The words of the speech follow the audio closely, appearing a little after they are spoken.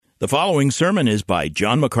The following sermon is by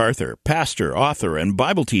John MacArthur, pastor, author, and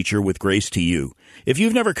Bible teacher with Grace to You. If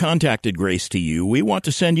you've never contacted Grace to You, we want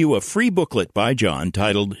to send you a free booklet by John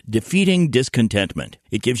titled Defeating Discontentment.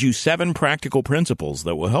 It gives you 7 practical principles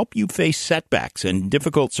that will help you face setbacks and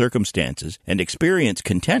difficult circumstances and experience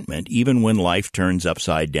contentment even when life turns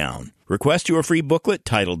upside down. Request your free booklet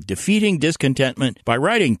titled Defeating Discontentment by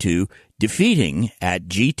writing to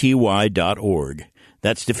defeating@gty.org.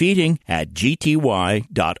 That's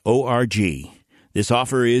defeating@gty.org. This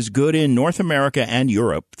offer is good in North America and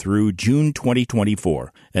Europe through June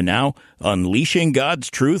 2024. And now, unleashing God's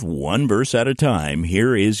truth one verse at a time,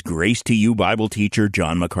 here is Grace to You Bible teacher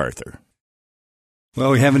John MacArthur. Well,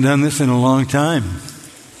 we haven't done this in a long time.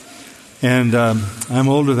 And I'm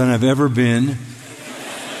older than I've ever been.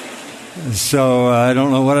 So I don't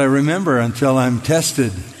know what I remember until I'm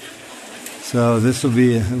tested. So this will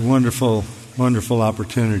be a wonderful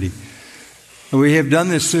opportunity. We have done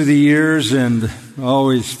this through the years and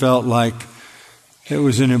always felt like it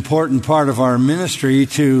was an important part of our ministry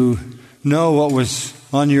to know what was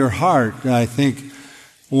on your heart. I think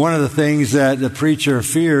one of the things that the preacher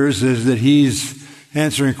fears is that he's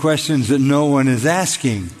answering questions that no one is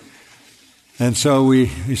asking. And so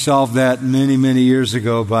we solved that many years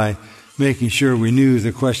ago by making sure we knew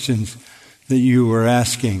the questions that you were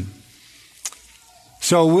asking.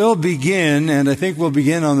 So we'll begin, and I think we'll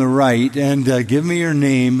begin on the right, and give me your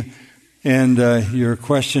name and your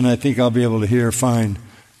question. I think I'll be able to hear fine.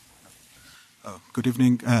 Good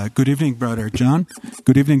evening, Brother John.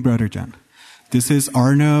 Good evening, Brother John. This is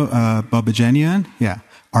Arno Babajanian. Yeah,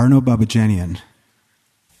 Arno Babajanian.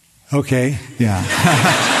 Okay. Yeah.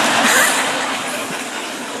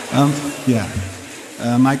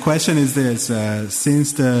 My question is this.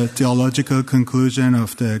 Since the theological conclusion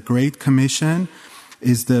of the Great Commission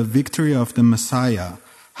is the victory of the Messiah,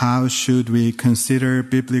 how should we consider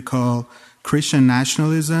biblical Christian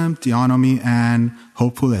nationalism, theonomy, and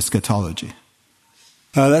hopeful eschatology?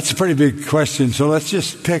 That's a pretty big question. So let's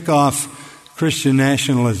just pick off Christian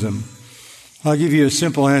nationalism. I'll give you a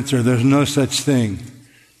simple answer. There's no such thing.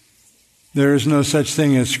 There is no such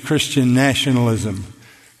thing as Christian nationalism.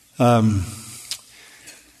 The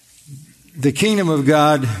kingdom of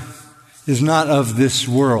God is not of this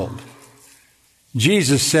world.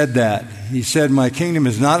 Jesus said that. He said, my kingdom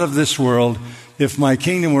is not of this world. If my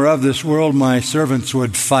kingdom were of this world, my servants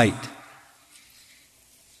would fight.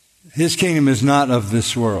 His kingdom is not of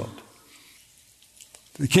this world.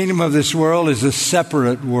 The kingdom of this world is a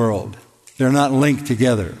separate world. They're not linked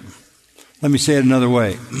together. Let me say it another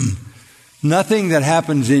way. Nothing that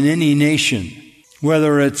happens in any nation,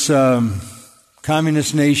 whether it's a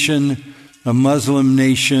communist nation, a Muslim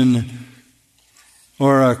nation,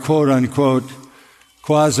 or a quote-unquote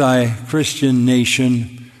quasi-Christian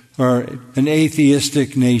nation, or an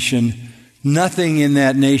atheistic nation, nothing in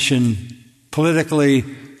that nation politically,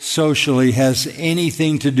 socially, has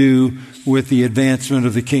anything to do with the advancement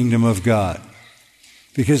of the kingdom of God.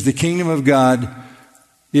 Because the kingdom of God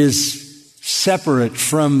is separate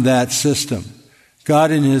from that system. God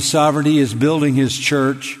in His sovereignty is building His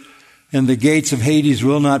church, and the gates of Hades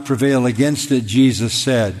will not prevail against it, Jesus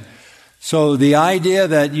said. So the idea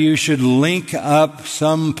that you should link up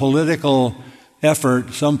some political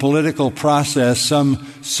effort, some political process, some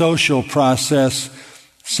social process,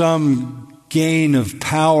 some gain of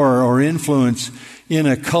power or influence in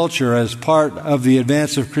a culture as part of the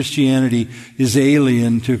advance of Christianity is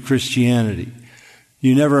alien to Christianity.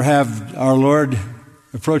 You never have our Lord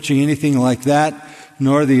approaching anything like that,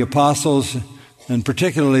 nor the apostles, and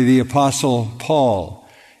particularly the Apostle Paul.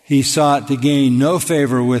 He sought to gain no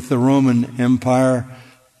favor with the Roman Empire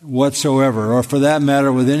whatsoever, or for that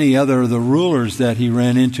matter with any other of the rulers that he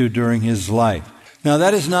ran into during his life. Now,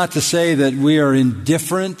 that is not to say that we are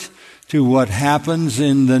indifferent to what happens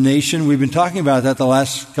in the nation. We've been talking about that the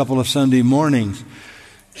last couple of Sunday mornings.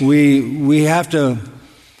 We have to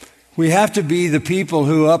be the people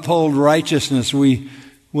who uphold righteousness. When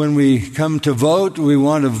we come to vote, we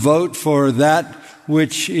want to vote for that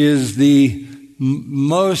which is the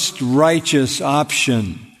most righteous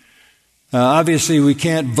option. Obviously, we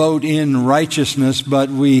can't vote in righteousness, but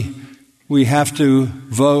we have to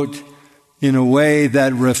vote in a way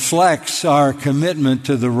that reflects our commitment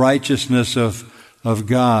to the righteousness of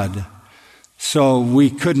God. So we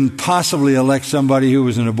couldn't possibly elect somebody who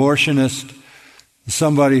was an abortionist,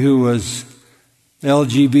 somebody who was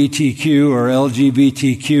LGBTQ or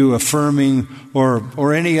LGBTQ affirming,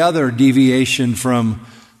 or any other deviation from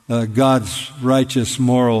God's righteous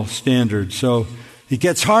moral standard. So it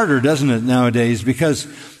gets harder, doesn't it, nowadays? Because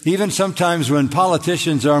even sometimes when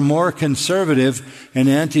politicians are more conservative and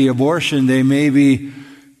anti-abortion, they may be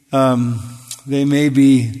They may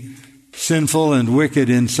be sinful and wicked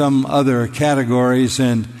in some other categories,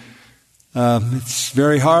 and it's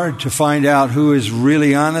very hard to find out who is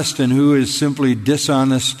really honest and who is simply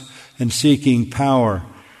dishonest and seeking power.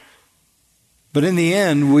 But in the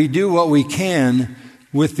end, we do what we can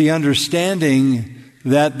with the understanding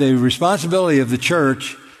that the responsibility of the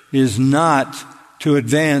church is not to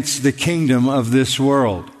advance the kingdom of this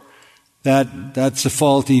world. That's a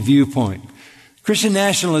faulty viewpoint. Christian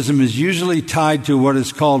nationalism is usually tied to what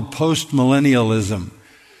is called postmillennialism.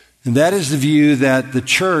 And that is the view that the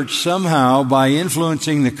church somehow, by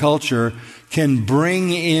influencing the culture, can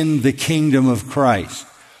bring in the kingdom of Christ.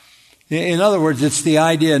 In other words, it's the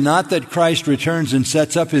idea not that Christ returns and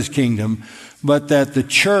sets up his kingdom, but that the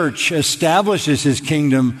church establishes his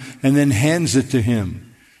kingdom and then hands it to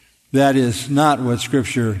him. That is not what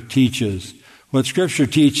Scripture teaches. What Scripture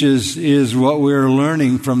teaches is what we're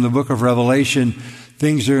learning from the book of Revelation.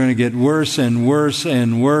 Things are going to get worse and worse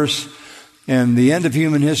and worse. And the end of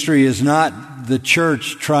human history is not the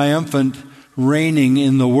church triumphant, reigning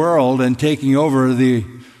in the world and taking over the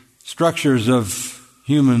structures of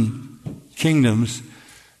human kingdoms.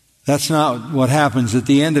 That's not what happens. At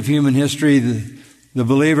the end of human history, the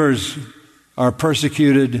believers are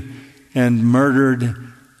persecuted and murdered.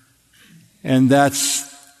 And that's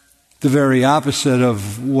the very opposite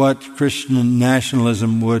of what Christian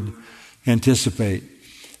nationalism would anticipate.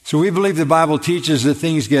 So we believe the Bible teaches that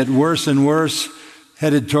things get worse and worse,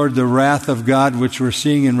 headed toward the wrath of God, which we're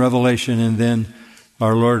seeing in Revelation, and then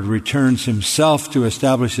our Lord returns himself to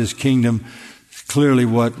establish his kingdom. It's clearly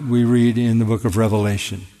what we read in the book of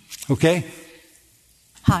Revelation. Okay?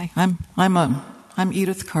 Hi, I'm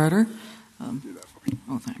Edith Carter.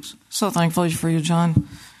 Thanks. So thankful for you, John.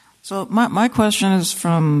 So my question is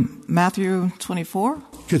from Matthew 24.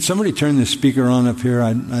 Could somebody turn the speaker on up here?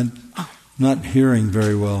 I'm not hearing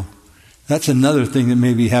very well. That's another thing that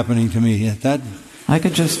may be happening to me. I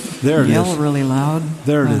could just yell really loud.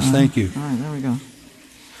 There it is. Thank you. All right, there we go.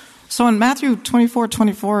 So in Matthew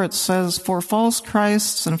 24:24, it says, "For false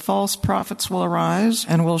Christs and false prophets will arise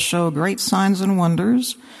and will show great signs and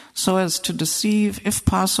wonders, so as to deceive, if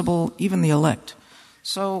possible, even the elect."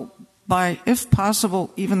 So by "if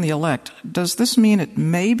possible, even the elect," does this mean it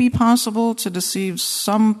may be possible to deceive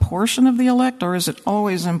some portion of the elect, or is it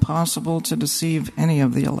always impossible to deceive any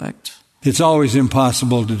of the elect? It's always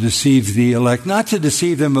impossible to deceive the elect. Not to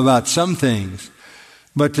deceive them about some things,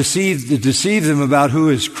 but to deceive them about who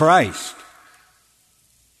is Christ.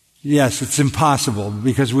 Yes, it's impossible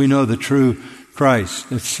because we know the true Christ.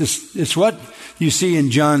 It's what you see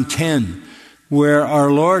in John 10, where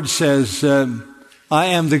our Lord says, "I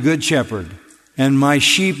am the good shepherd, and my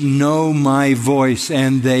sheep know my voice,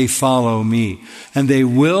 and they follow me. And they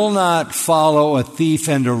will not follow a thief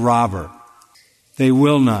and a robber." They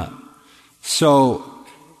will not. So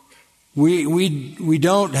we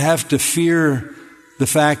don't have to fear the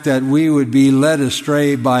fact that we would be led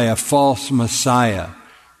astray by a false Messiah.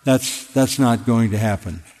 That's not going to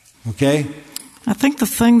happen. Okay? I think the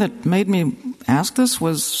thing that made me ask this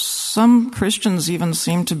was some Christians even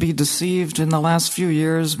seem to be deceived in the last few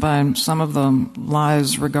years by some of the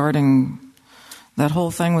lies regarding that whole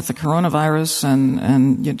thing with the coronavirus,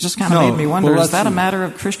 and it just kind of made me wonder, is that a matter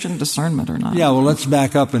of Christian discernment or not? Yeah, well, let's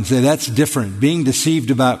back up and say that's different. Being deceived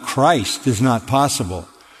about Christ is not possible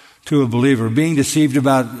to a believer. Being deceived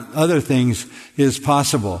about other things is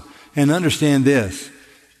possible. And understand this.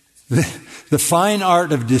 The fine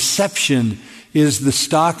art of deception is the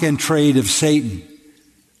stock and trade of Satan.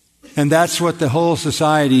 And that's what the whole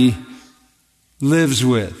society lives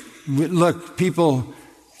with. Look, people,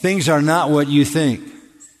 things are not what you think.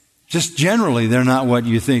 Just generally, they're not what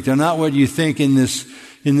you think. They're not what you think in this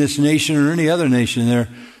nation or any other nation.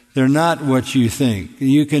 They're not what you think.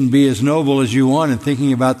 You can be as noble as you want in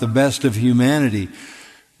thinking about the best of humanity.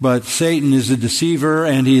 But Satan is a deceiver,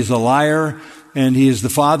 and he is a liar, and he is the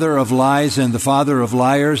father of lies and the father of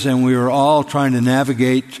liars, and we are all trying to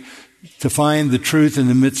navigate to find the truth in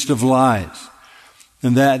the midst of lies.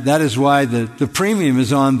 And that is why the premium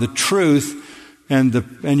is on the truth, and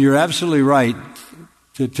you're absolutely right.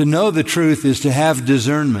 To know the truth is to have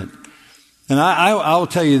discernment. And I will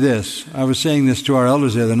tell you this. I was saying this to our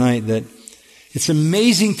elders the other night, that it's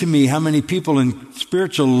amazing to me how many people in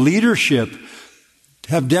spiritual leadership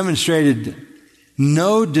have demonstrated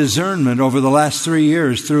no discernment over the last 3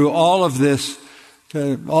 years through all of this,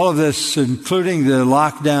 including the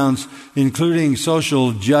lockdowns, including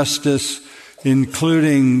social justice,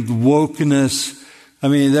 including wokeness. I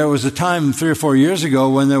mean, there was a time 3 or 4 years ago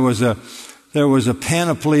when there was a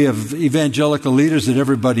panoply of evangelical leaders that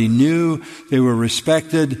everybody knew. They were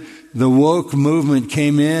respected. the woke movement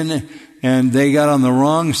came in and they got on the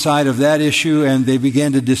wrong side of that issue and they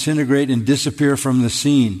began to disintegrate and disappear from the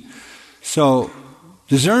scene. So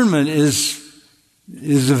discernment is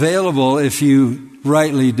available if you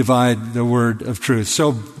rightly divide the word of truth.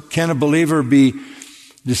 So can a believer be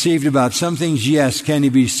deceived about some things? Yes. Can he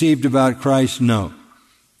be deceived about Christ? No.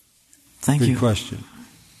 Thank you. Good question.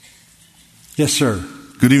 Yes, sir.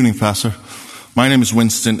 Good evening, Pastor. My name is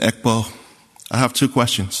Winston Ekbo. I have two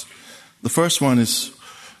questions. The first one is,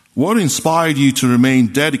 what inspired you to remain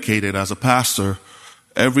dedicated as a pastor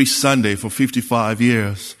every Sunday for 55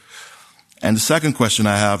 years? And the second question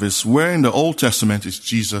I have is, where in the Old Testament is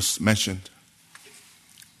Jesus mentioned?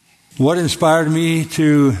 What inspired me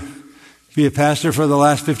to be a pastor for the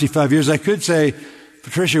last 55 years? I could say,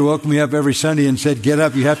 Patricia woke me up every Sunday and said, get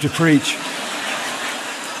up, you have to preach.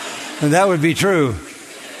 And that would be true.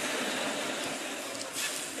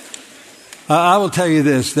 I will tell you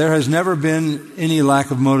this, there has never been any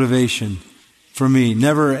lack of motivation for me.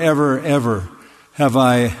 Never, ever, ever have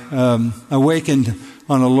I awakened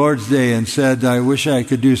on a Lord's Day and said, I wish I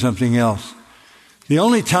could do something else. The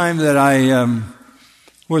only time that I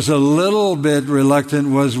was a little bit reluctant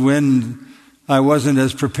was when I wasn't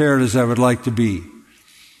as prepared as I would like to be.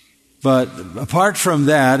 But apart from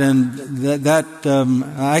that, and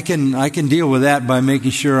I can deal with that by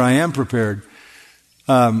making sure I am prepared.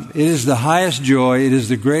 It is the highest joy. It is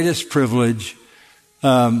the greatest privilege.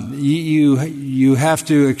 You have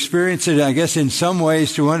to experience it, I guess, in some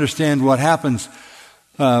ways to understand what happens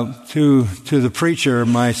to the preacher.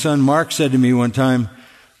 My son Mark said to me one time,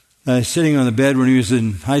 sitting on the bed when he was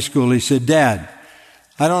in high school, he said, Dad,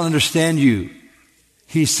 I don't understand you.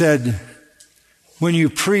 He said, when you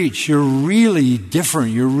preach, you're really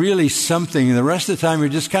different. You're really something. And the rest of the time, you're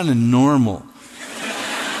just kind of normal.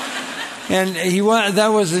 And that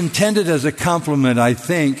was intended as a compliment, I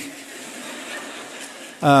think.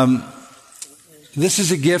 This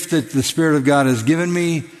is a gift that the Spirit of God has given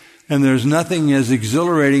me, and there's nothing as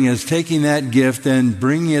exhilarating as taking that gift and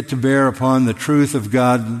bringing it to bear upon the truth of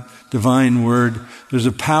God's divine Word. There's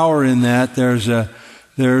a power in that. There's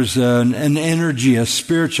an energy, a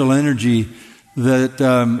spiritual energy that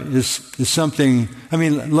is something. I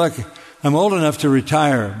mean, look, I'm old enough to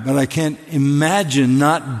retire, but I can't imagine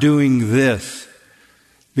not doing this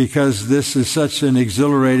because this is such an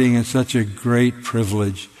exhilarating and such a great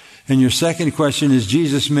privilege. And your second question is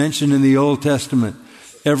Jesus mentioned in the Old Testament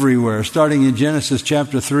everywhere, starting in Genesis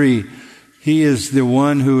chapter 3. He is the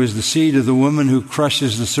one who is the seed of the woman who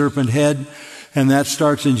crushes the serpent head. And that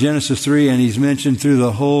starts in Genesis 3, and he's mentioned through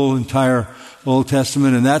the whole entire Old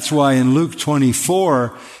Testament. And that's why in Luke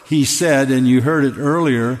 24, he said, and you heard it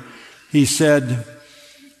earlier, he said,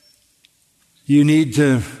 you need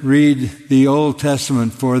to read the Old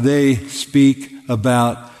Testament, for they speak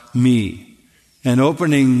about me. And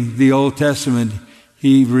opening the Old Testament,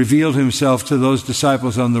 he revealed himself to those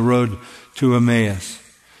disciples on the road to Emmaus.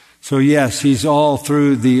 So yes, he's all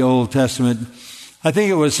through the Old Testament. I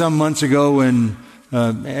think it was some months ago when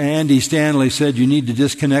Andy Stanley said you need to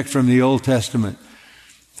disconnect from the Old Testament.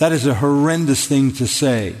 That is a horrendous thing to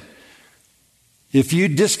say. If you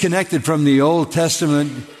disconnected from the Old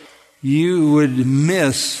Testament, you would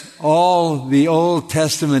miss all the Old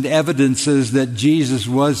Testament evidences that Jesus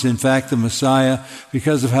was in fact the Messiah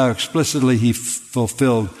because of how explicitly he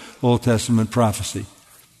fulfilled Old Testament prophecy.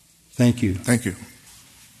 Thank you. Thank you.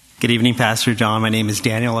 Good evening, Pastor John. My name is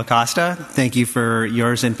Daniel Acosta. Thank you for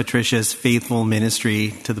yours and Patricia's faithful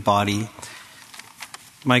ministry to the body.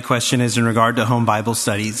 My question is in regard to home Bible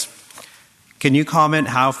studies. Can you comment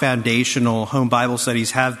how foundational home Bible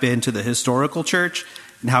studies have been to the historical church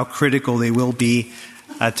and how critical they will be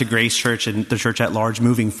to Grace Church and the church at large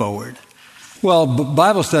moving forward? Well,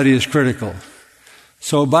 Bible study is critical.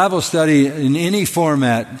 So Bible study in any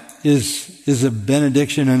format is a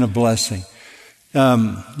benediction and a blessing.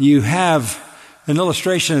 You have an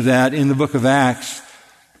illustration of that in the book of Acts,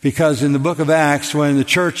 because in the book of Acts, when the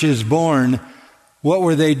church is born, what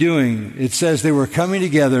were they doing? It says they were coming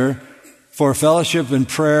together for fellowship and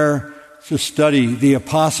prayer to study the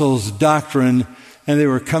apostles' doctrine, and they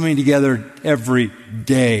were coming together every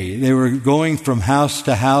day. They were going from house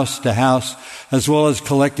to house to house, as well as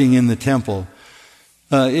collecting in the temple.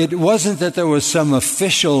 It wasn't that there was some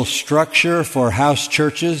official structure for house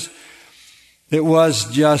churches. It was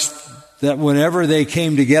just that whenever they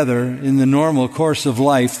came together in the normal course of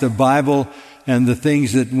life, the Bible and the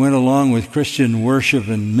things that went along with Christian worship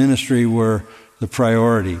and ministry were the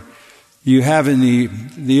priority. You have in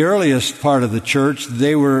the earliest part of the church,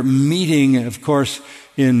 they were meeting, of course,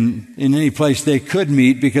 in any place they could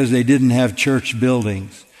meet because they didn't have church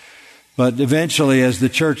buildings. But eventually, as the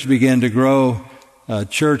church began to grow,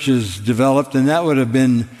 churches developed, and that would have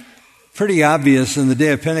been pretty obvious in the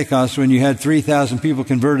day of Pentecost when you had 3,000 people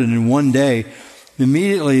converted in one day.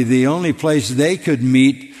 Immediately, the only place they could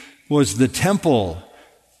meet was the temple.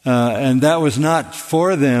 And that was not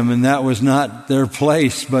for them, and that was not their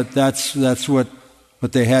place, but that's what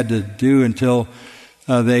they had to do until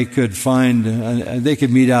they could they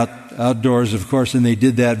could meet outdoors, of course, and they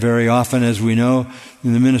did that very often, as we know.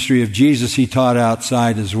 In the ministry of Jesus, he taught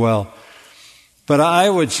outside as well. But I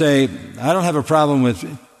would say I don't have a problem with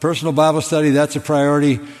personal Bible study. That's a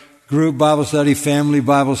priority. Group Bible study, family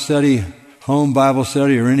Bible study, home Bible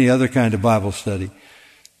study, or any other kind of Bible study.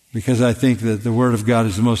 Because I think that the Word of God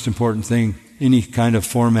is the most important thing. Any kind of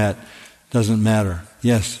format doesn't matter.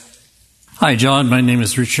 Yes? Hi, John. My name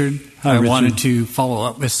is Richard. Hi, Richard. Wanted to follow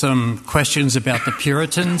up with some questions about the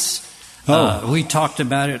Puritans. We talked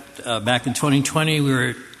about it back in 2020. We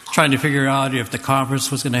were trying to figure out if the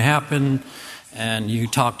conference was going to happen, and you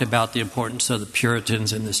talked about the importance of the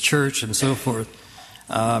Puritans in this church and so forth.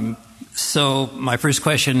 So my first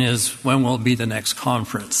question is, when will be the next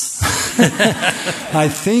conference? I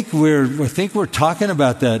think we're talking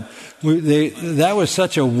about that. That was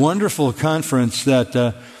such a wonderful conference that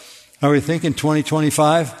are we thinking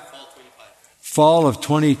 2025? Fall of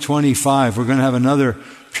 2025. We're going to have another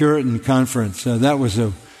Puritan conference. That was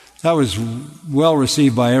well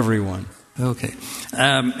received by everyone. Okay,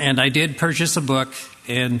 and I did purchase a book,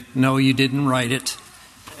 and no, you didn't write it,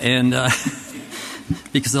 and.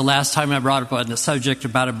 Because the last time I brought up on the subject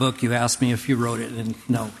about a book, you asked me if you wrote it, and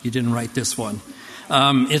no, you didn't write this one.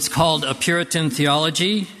 It's called A Puritan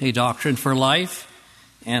Theology, A Doctrine for Life,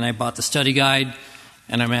 and I bought the study guide,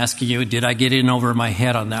 and I'm asking you, did I get in over my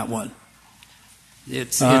head on that one?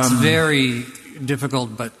 It's very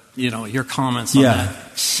difficult, but, your comments on that.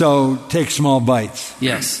 Yeah, so take small bites.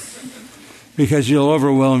 Yes. Because you'll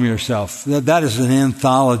overwhelm yourself. That is an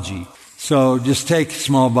anthology. So just take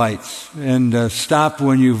small bites and stop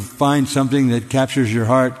when you find something that captures your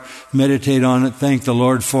heart. Meditate on it. Thank the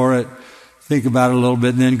Lord for it. Think about it a little bit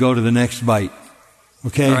and then go to the next bite.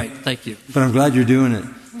 Okay? All right. Thank you. But I'm glad you're doing it.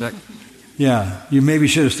 Yeah. You maybe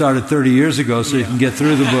should have started 30 years ago so you can get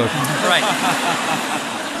through the book. Right.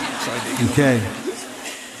 Okay.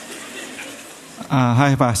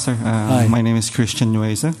 Hi, Pastor. Hi. My name is Christian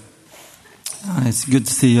Nueza. It's good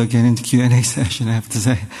to see you again in the Q&A session, I have to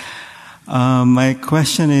say. My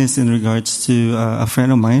question is in regards to a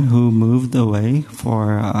friend of mine who moved away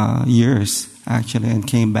for years, actually, and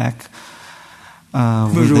came back.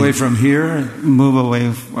 Moved away from here? Moved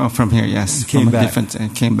away from here, yes. Came back.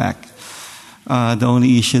 Came back. The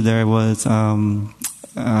only issue there was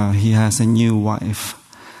he has a new wife.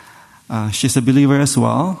 She's a believer as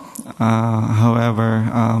well. However,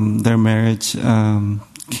 their marriage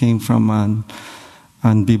came from an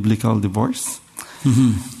unbiblical divorce.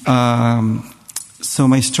 Mm-hmm. So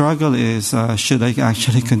my struggle is, should I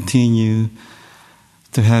actually continue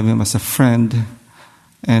to have him as a friend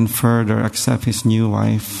and further accept his new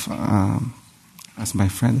wife as my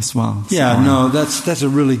friend as well? Yeah, no, that's a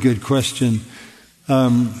really good question.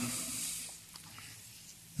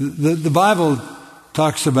 The Bible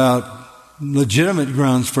talks about legitimate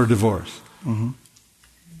grounds for divorce. Mm-hmm.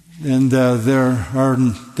 And there are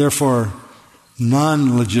therefore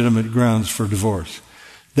non-legitimate grounds for divorce.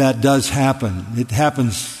 That does happen. It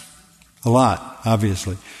happens a lot,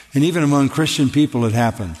 obviously. And even among Christian people it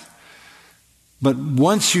happens. But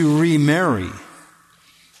once you remarry,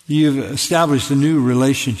 you've established a new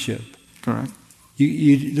relationship. Correct.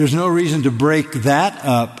 There's no reason to break that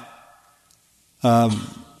up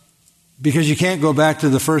because you can't go back to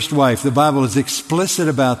the first wife. The Bible is explicit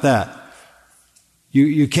about that.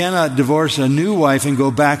 You cannot divorce a new wife and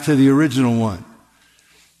go back to the original one.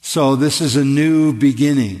 So this is a new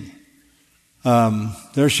beginning.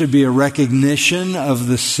 There should be a recognition of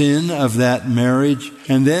the sin of that marriage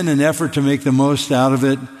and then an effort to make the most out of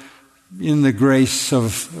it in the grace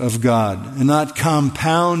of God and not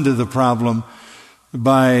compound the problem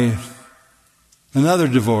by another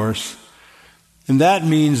divorce. And that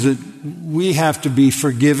means that we have to be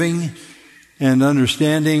forgiving and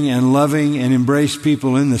understanding and loving and embrace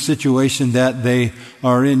people in the situation that they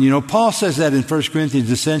are in. Paul says that in 1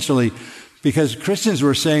 Corinthians essentially because Christians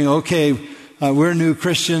were saying, okay, we're new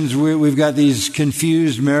Christians. We've got these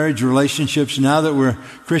confused marriage relationships. Now that we're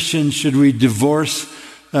Christians, should we divorce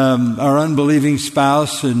our unbelieving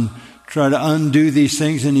spouse and try to undo these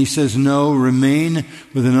things? And he says, no, remain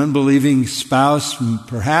with an unbelieving spouse.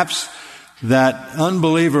 Perhaps that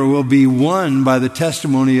unbeliever will be won by the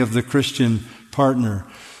testimony of the Christian partner.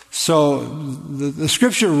 So the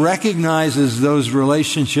Scripture recognizes those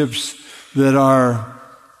relationships that are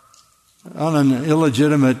on an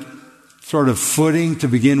illegitimate sort of footing to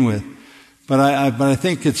begin with. But I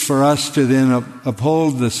think it's for us to then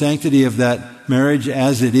uphold the sanctity of that marriage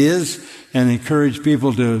as it is and encourage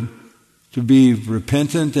people to be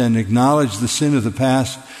repentant and acknowledge the sin of the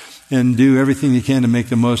past and do everything they can to make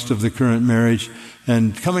the most of the current marriage.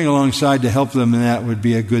 And coming alongside to help them in that would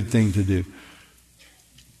be a good thing to do.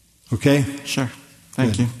 Okay? Sure.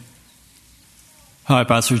 Thank you. Hi,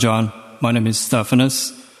 Pastor John. My name is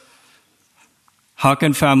Stephanus. How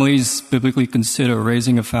can families biblically consider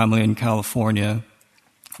raising a family in California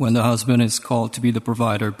when the husband is called to be the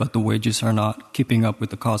provider, but the wages are not keeping up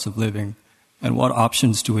with the cost of living? And what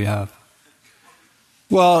options do we have?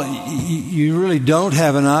 Well, you really don't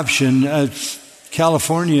have an option.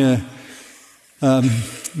 California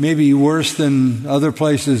may be worse than other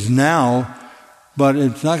places now, but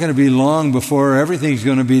it's not going to be long before everything's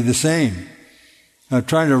going to be the same.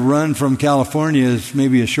 Trying to run from California is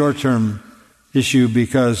maybe a short-term issue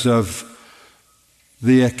because of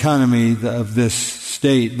the economy of this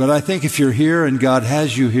state. But I think if you're here and God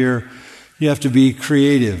has you here, you have to be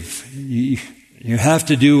creative. You have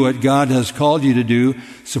to do what God has called you to do.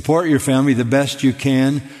 Support your family the best you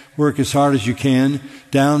can. Work as hard as you can.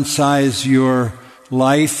 Downsize your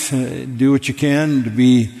life. Do what you can to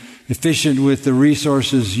be efficient with the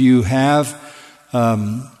resources you have.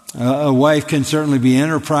 A wife can certainly be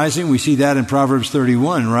enterprising. We see that in Proverbs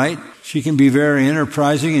 31, right? She can be very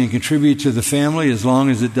enterprising and contribute to the family as long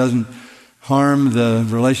as it doesn't harm the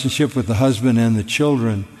relationship with the husband and the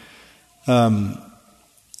children.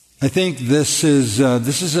 I think this is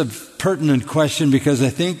a pertinent question because I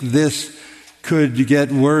think this could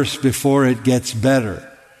get worse before it gets better.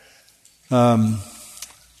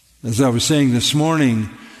 As I was saying this morning,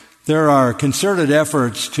 there are concerted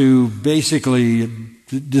efforts to basically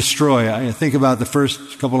destroy. I think about the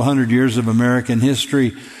first couple of hundred years of American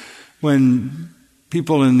history when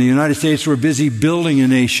people in the United States were busy building a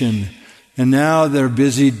nation, and now they're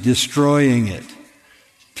busy destroying it,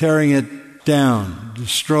 tearing it down,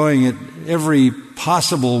 destroying it every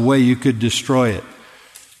possible way you could destroy it.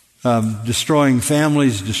 Destroying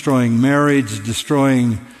families, destroying marriage,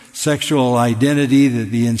 destroying sexual identity,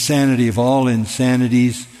 the insanity of all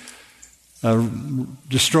insanities,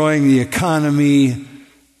 destroying the economy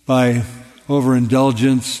by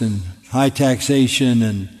overindulgence and high taxation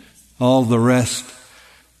and all the rest.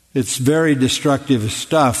 It's very destructive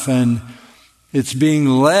stuff, and it's being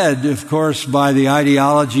led, of course, by the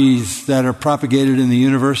ideologies that are propagated in the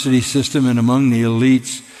university system and among the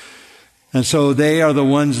elites. And so they are the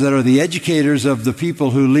ones that are the educators of the people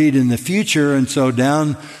who lead in the future, and so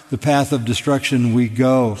down the path of destruction we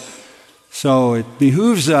go. So it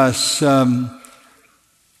behooves us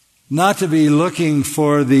not to be looking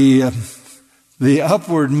for the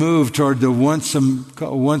upward move toward the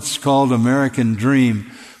once called American dream,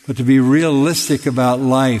 but to be realistic about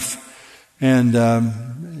life and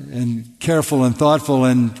careful and thoughtful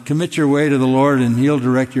and commit your way to the Lord, and He'll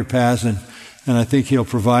direct your paths, and I think He'll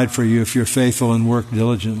provide for you if you're faithful and work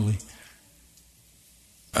diligently.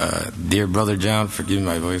 Dear Brother John, forgive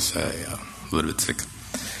my voice, I'm a little bit sick.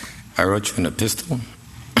 I wrote you an epistle.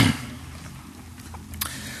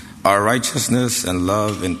 Our righteousness and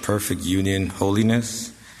love in perfect union,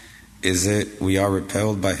 holiness, is it we are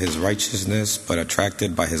repelled by His righteousness but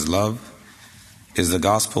attracted by His love? Is the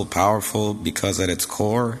gospel powerful because at its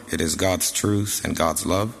core it is God's truth and God's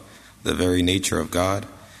love, the very nature of God?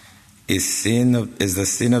 Is the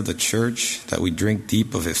sin of the church that we drink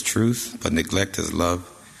deep of His truth but neglect His love?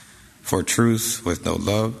 For truth with no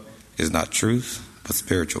love is not truth but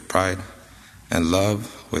spiritual pride, and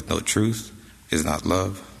love with no truth is not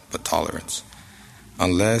love but tolerance.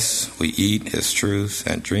 Unless we eat His truth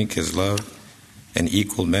and drink His love in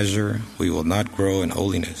equal measure, we will not grow in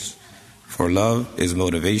holiness. For love is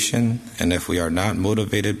motivation, and if we are not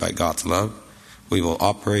motivated by God's love, we will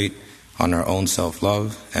operate on our own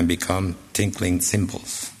self-love and become tinkling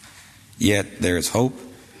cymbals. Yet there is hope,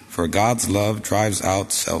 for God's love drives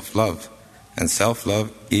out self-love, and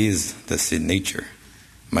self-love is the sin nature.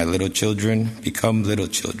 My little children, become little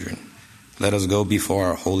children. Let us go before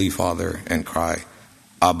our Holy Father and cry,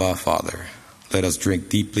 Abba, Father. Let us drink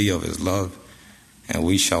deeply of His love, and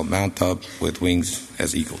we shall mount up with wings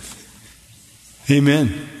as eagles.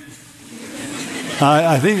 Amen.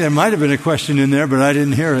 I think there might have been a question in there, but I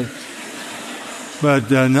didn't hear it. But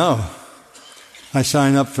no, I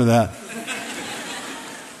sign up for that.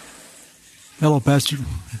 Hello,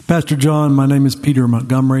 Pastor John. My name is Peter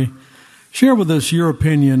Montgomery. Share with us your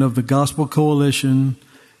opinion of the Gospel Coalition,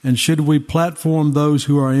 and should we platform those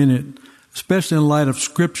who are in it especially in light of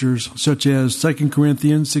scriptures such as 2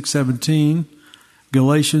 Corinthians 6:17,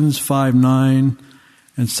 Galatians 5:9,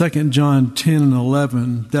 and 2 John 10 and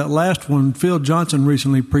 11. That last one, Phil Johnson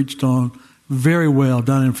recently preached on very well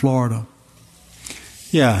down in Florida.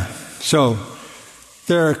 Yeah, so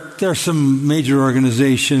there are some major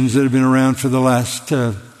organizations that have been around for the last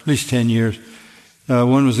at least 10 years.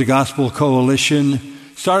 One was the Gospel Coalition.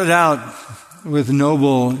 Started out with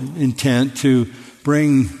noble intent to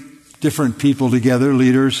bring different people together,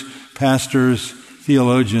 leaders, pastors,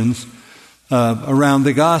 theologians, around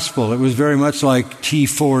the gospel. It was very much like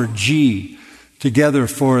T4G, Together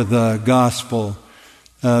for the Gospel,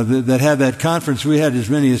 that had that conference. We had as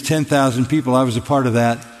many as 10,000 people. I was a part of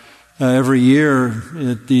that every year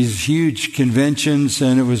at these huge conventions,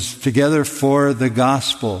 and it was Together for the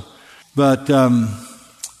Gospel. But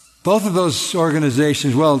both of those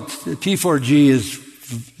organizations, well, T4G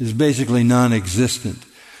is basically non-existent.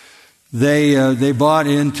 They bought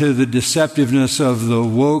into the deceptiveness of the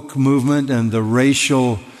woke movement and the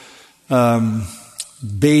racial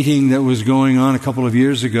baiting that was going on a couple of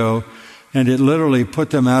years ago, and it literally put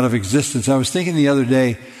them out of existence. I was thinking the other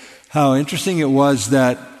day how interesting it was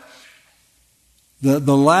that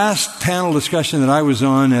the last panel discussion that I was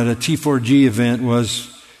on at a T4G event was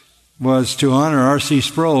to honor R.C.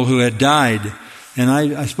 Sproul, who had died, and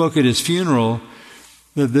I spoke at his funeral.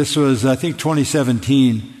 This was, I think,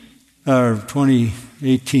 2017 or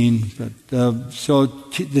 2018. But so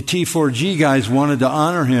the T4G guys wanted to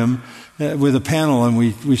honor him with a panel, and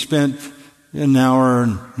we spent an hour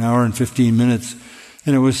and 15 minutes,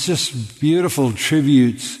 and it was just beautiful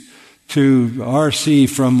tributes to R.C.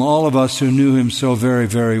 from all of us who knew him so very,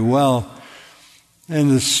 very well.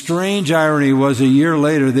 And the strange irony was a year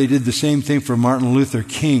later they did the same thing for Martin Luther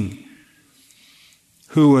King,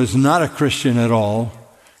 who was not a Christian at all,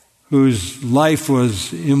 whose life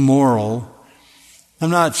was immoral. I'm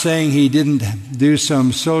not saying he didn't do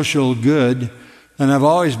some social good, and I've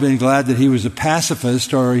always been glad that he was a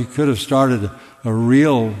pacifist, or he could have started a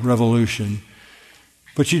real revolution.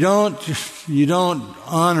 But you don't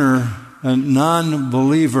honor a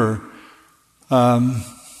non-believer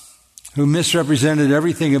who misrepresented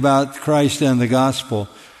everything about Christ and the gospel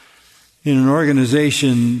in an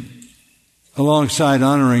organization alongside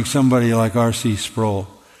honoring somebody like R.C. Sproul.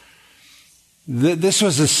 This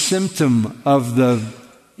was a symptom of the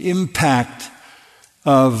impact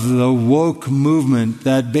of the woke movement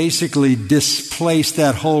that basically displaced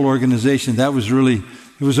that whole organization. It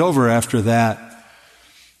was over after that.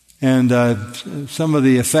 And some of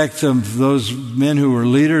the effects of those men who were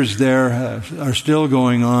leaders there are still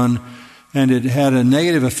going on, and it had a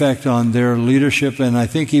negative effect on their leadership, and I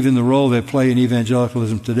think even the role they play in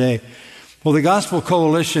evangelicalism today. Well, the Gospel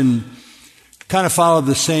Coalition kind of followed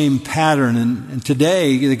the same pattern, and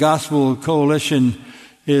today the Gospel Coalition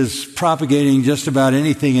is propagating just about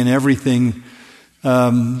anything and everything,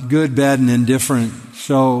 good, bad, and indifferent.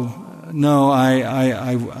 So, no,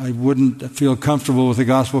 I wouldn't feel comfortable with the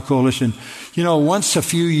Gospel Coalition. You know, once a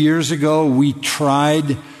few years ago, we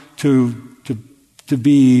tried to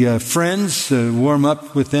be friends, to warm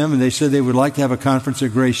up with them, and they said they would like to have a conference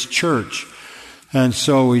at Grace Church. And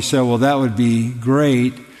so we said, well, that would be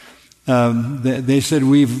great. They said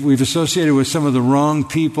we've associated with some of the wrong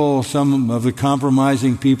people, some of the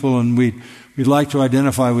compromising people, and we'd like to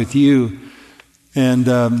identify with you. And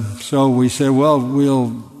so we said, well,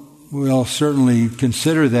 we'll certainly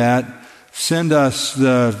consider that. Send us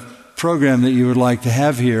the program that you would like to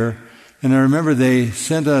have here. And I remember they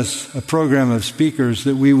sent us a program of speakers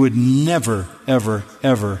that we would never, ever,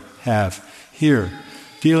 ever have here,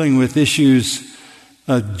 dealing with issues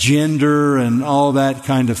gender and all that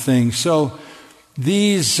kind of thing. So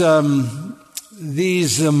these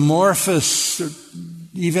amorphous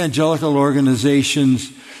evangelical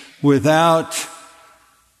organizations without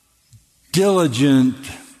diligent,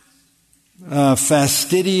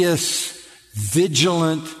 fastidious,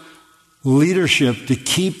 vigilant leadership to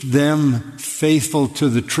keep them faithful to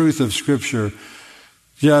the truth of Scripture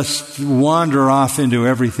just wander off into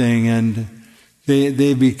everything, and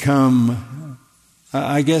they become,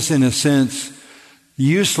 I guess in a sense,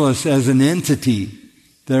 useless as an entity.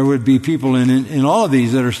 There would be people in all of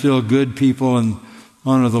these that are still good people and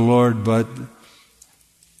honor the Lord, but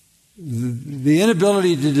the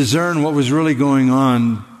inability to discern what was really going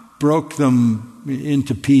on broke them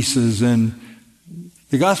into pieces. And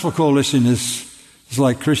the Gospel Coalition is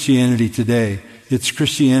like Christianity today. It's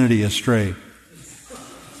Christianity astray.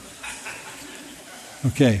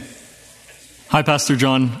 Okay. Hi, Pastor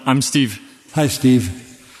John. I'm Steve. Hi, Steve.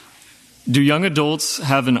 Do young adults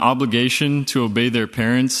have an obligation to obey their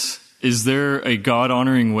parents is there a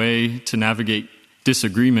God-honoring way to navigate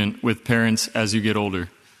disagreement with parents as you get older?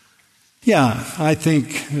 Yeah, I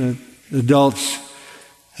think adults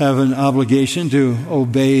have an obligation to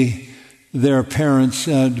obey their parents.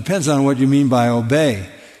 Depends on what you mean by obey.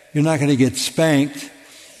 You're not going to get spanked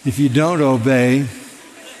if you don't obey,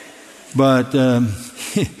 but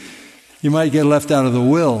you might get left out of the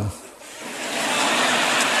will.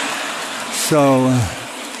 So,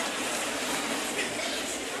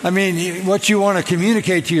 I mean, what you want to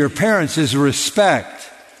communicate to your parents is respect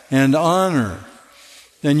and honor.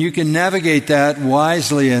 And you can navigate that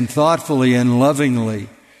wisely and thoughtfully and lovingly.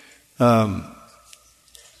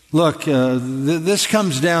 Look, this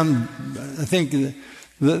comes down, I think,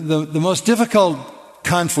 the most difficult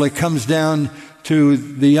conflict comes down to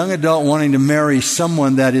the young adult wanting to marry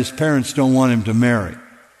someone that his parents don't want him to marry.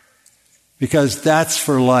 Because that's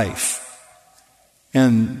for life.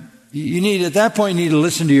 And at that point, you need to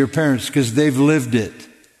listen to your parents because they've lived it.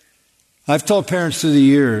 I've told parents through the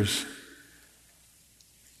years,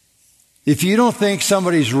 if you don't think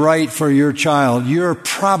somebody's right for your child, you're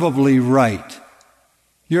probably right.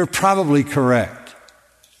 You're probably correct.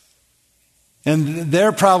 And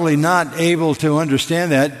they're probably not able to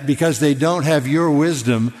understand that because they don't have your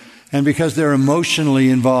wisdom and because they're emotionally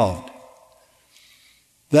involved.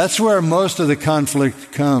 That's where most of the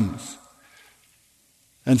conflict comes.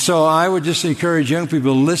 And so I would just encourage young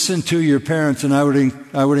people, listen to your parents, and I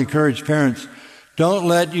would encourage parents, don't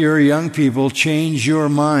let your young people change your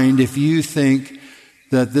mind if you think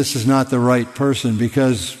that this is not the right person,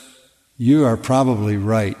 because you are probably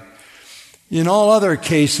right. In all other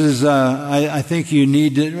cases, I think you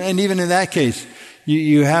need to, and even in that case,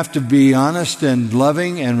 you have to be honest and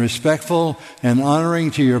loving and respectful and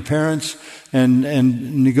honoring to your parents and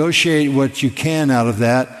negotiate what you can out of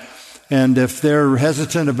that. And if they're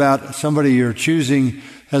hesitant about somebody you're choosing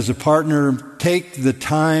as a partner, take the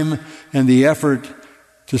time and the effort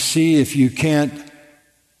to see if you can't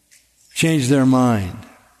change their mind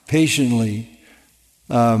patiently.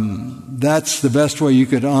 That's the best way you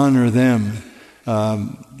could honor them.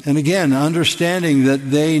 And again, understanding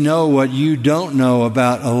that they know what you don't know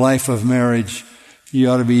about a life of marriage, you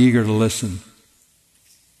ought to be eager to listen.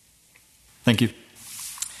 Thank you.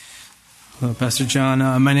 Hello, Pastor John.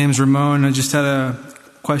 My name is Ramon. I just had a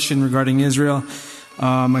question regarding Israel.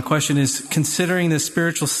 My question is, considering the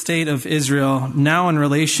spiritual state of Israel now in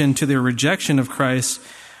relation to their rejection of Christ,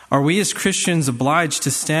 are we as Christians obliged to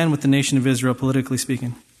stand with the nation of Israel, politically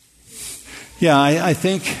speaking? Yeah, I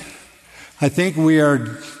think we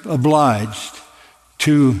are obliged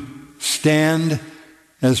to stand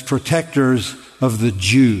as protectors of the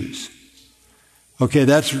Jews. Okay,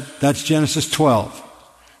 that's Genesis 12.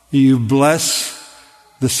 You bless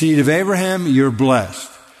the seed of Abraham, you're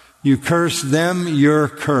blessed. You curse them, you're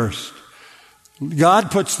cursed.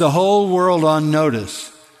 God puts the whole world on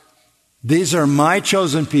notice. These are my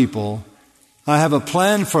chosen people. I have a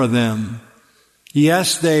plan for them.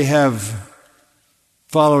 Yes, they have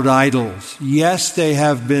followed idols. Yes, they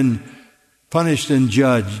have been punished and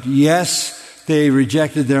judged. Yes, they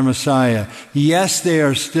rejected their Messiah. Yes, they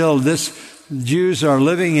are still, Jews are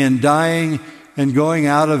living and dying and going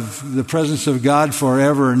out of the presence of God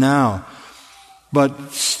forever now.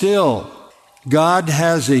 But still, God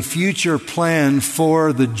has a future plan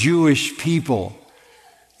for the Jewish people,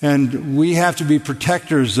 and we have to be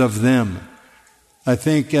protectors of them. I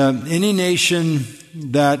think any nation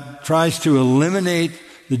that tries to eliminate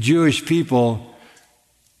the Jewish people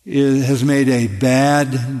has made a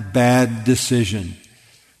bad decision,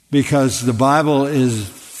 because the Bible is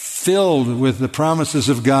filled with the promises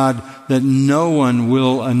of God that no one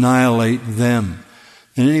will annihilate them.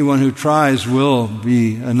 And anyone who tries will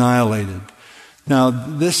be annihilated. Now,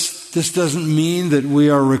 this doesn't mean that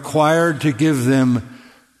we are required to give them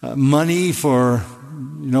money for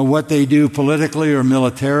what they do politically or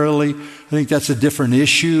militarily. I think that's a different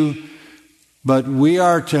issue. But we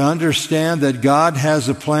are to understand that God has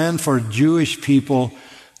a plan for Jewish people,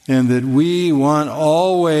 and that we want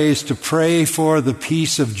always to pray for the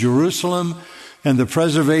peace of Jerusalem and the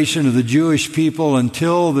preservation of the Jewish people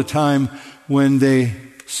until the time when they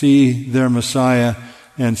see their Messiah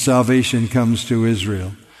and salvation comes to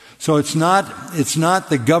Israel. So it's not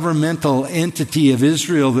the governmental entity of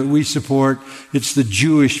Israel that we support, it's the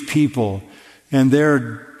Jewish people. And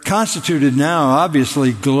they're constituted now,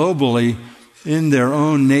 obviously, globally in their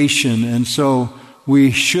own nation. And so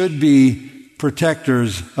we should be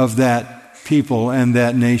protectors of that people and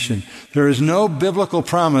that nation. There is no biblical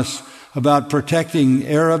promise about protecting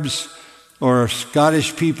Arabs or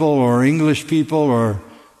Scottish people or English people or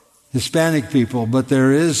Hispanic people, but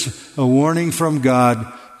there is a warning from God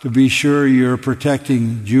to be sure you're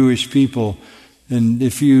protecting Jewish people. And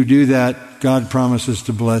if you do that, God promises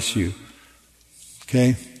to bless you.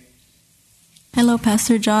 Okay? Hello,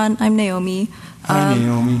 Pastor John. I'm Naomi. Hi,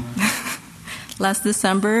 Naomi. Last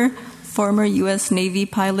December, former U.S. Navy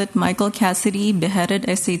pilot Michael Cassidy beheaded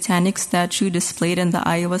a satanic statue displayed in the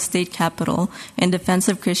Iowa State Capitol in defense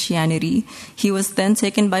of Christianity. He was then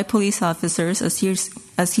taken by police officers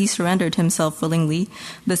as he surrendered himself willingly.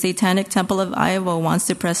 The Satanic Temple of Iowa wants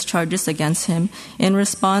to press charges against him. In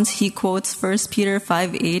response, he quotes 1 Peter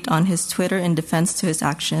 5:8 on his Twitter in defense to his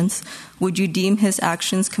actions. Would you deem his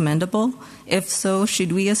actions commendable? If so,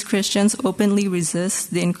 should we as Christians openly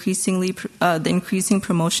resist the increasing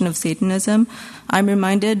promotion of Satanism? I'm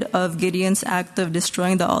reminded of Gideon's act of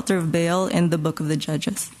destroying the altar of Baal in the book of the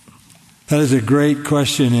Judges. That is a great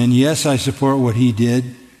question, and yes, I support what he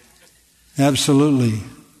did. Absolutely.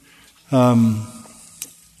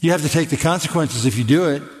 You have to take the consequences if you do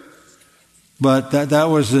it, but that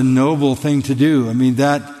was a noble thing to do. I mean,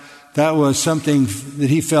 that was something that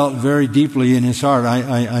he felt very deeply in his heart.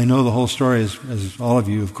 I know the whole story, as all of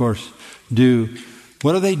you, of course, do.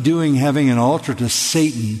 What are they doing having an altar to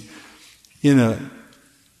Satan in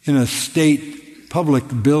a state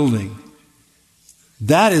public building?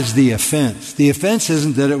 That is the offense. The offense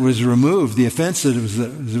isn't that it was removed. The offense is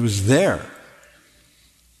that it was there.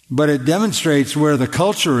 But it demonstrates where the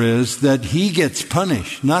culture is, that he gets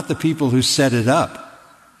punished, not the people who set it up.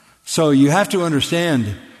 So you have to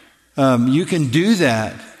understand, you can do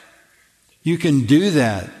that. You can do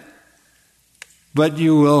that. But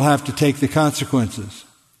you will have to take the consequences.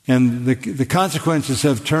 And the consequences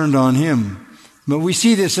have turned on him. But we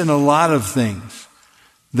see this in a lot of things,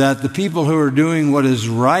 that the people who are doing what is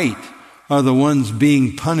right are the ones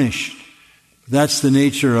being punished. That's the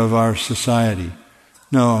nature of our society.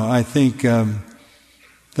 No, I think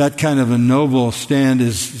that kind of a noble stand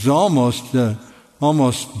is almost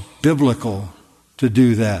biblical to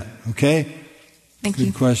do that. Okay? Thank you.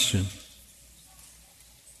 Good question.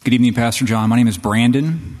 Good evening, Pastor John. My name is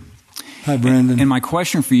Brandon. Hi, Brandon. And my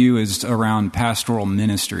question for you is around pastoral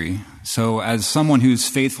ministry. So as someone who's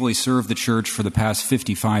faithfully served the church for the past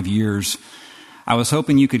 55 years, I was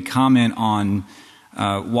hoping you could comment on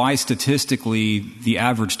why statistically the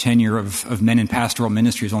average tenure of men in pastoral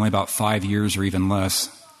ministry is only about 5 years or even less.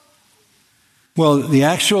 Well, the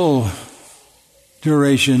actual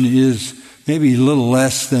duration is maybe a little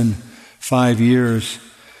less than 5 years.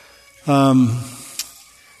 I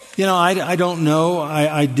don't know.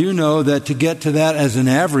 I do know that to get to that as an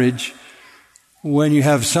average, when you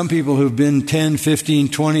have some people who've been 10, 15,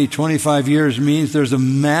 20, 25 years, means there's a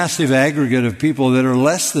massive aggregate of people that are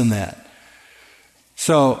less than that.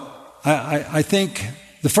 So I think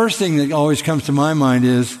the first thing that always comes to my mind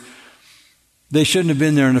is they shouldn't have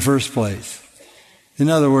been there in the first place. In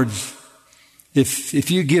other words, if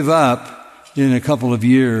you give up in a couple of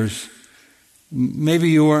years, maybe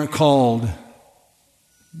you weren't called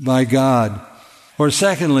by God. Or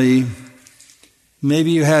secondly, maybe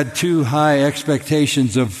you had too high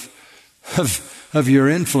expectations of your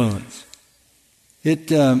influence.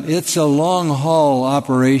 It's a long haul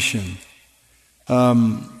operation.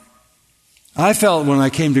 I felt when I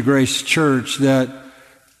came to Grace Church that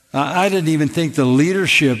I didn't even think the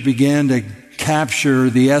leadership began to capture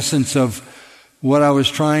the essence of what I was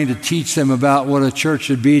trying to teach them about what a church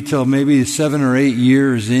should be till maybe 7 or 8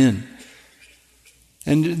 years in.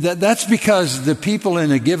 And that's because the people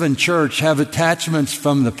in a given church have attachments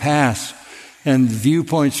from the past and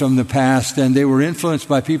viewpoints from the past, and they were influenced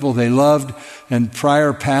by people they loved and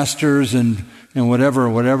prior pastors and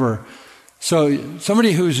whatever. So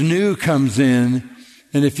somebody who's new comes in,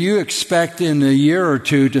 and if you expect in a year or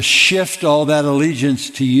two to shift all that allegiance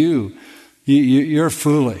to you're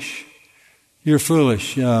foolish. You're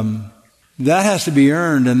foolish. That has to be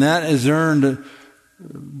earned, and that is earned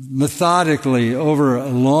methodically over a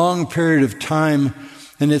long period of time.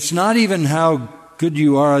 And it's not even how good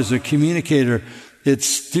you are as a communicator.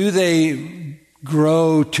 It's, do they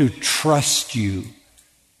grow to trust you?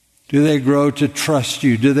 Do they grow to trust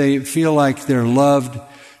you? Do they feel like they're loved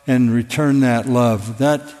and return that love?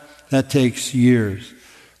 That takes years.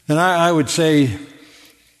 And I would say,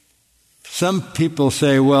 some people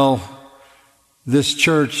say, well, this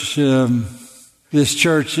church isn't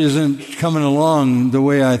coming along the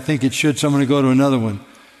way I think it should, so I'm going to go to another one.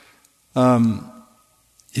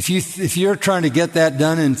 If you're trying to get that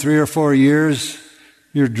done in 3 or 4 years,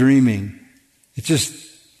 you're dreaming. It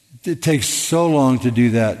takes so long to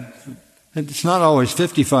do that. It's not always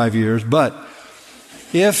 55 years, but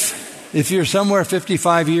if you're somewhere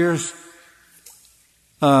 55 years,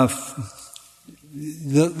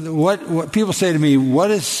 what people say to me,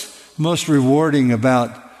 what is most rewarding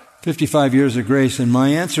about 55 years of grace? And my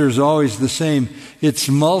answer is always the same. It's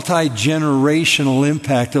multi-generational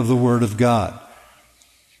impact of the Word of God.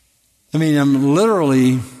 I mean, I'm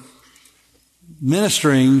literally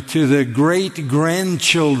ministering to the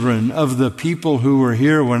great-grandchildren of the people who were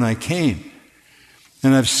here when I came.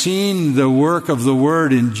 And I've seen the work of the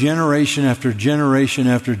Word in generation after generation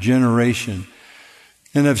after generation.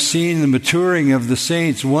 And I've seen the maturing of the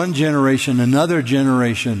saints, one generation, another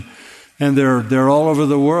generation. And they're all over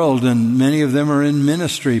the world, and many of them are in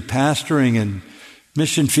ministry, pastoring and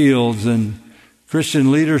mission fields and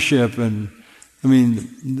Christian leadership. And I mean,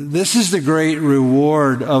 this is the great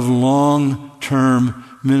reward of long-term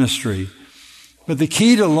ministry. But the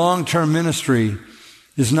key to long-term ministry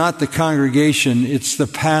is not the congregation, it's the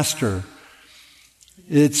pastor.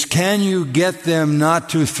 It's, can you get them not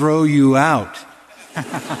to throw you out?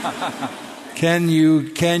 Can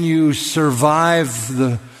you survive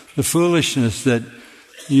the foolishness that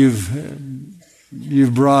you've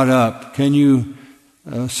brought up? Can you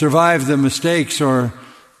survive the mistakes or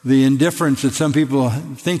the indifference that some people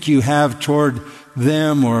think you have toward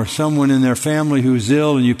them or someone in their family who's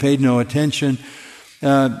ill and you paid no attention?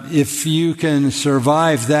 If you can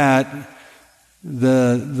survive that,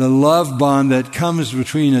 the love bond that comes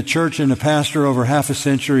between a church and a pastor over half a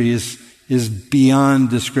century is beyond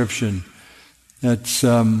description. It's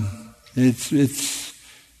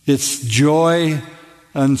joy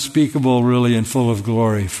unspeakable, really, and full of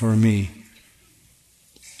glory for me.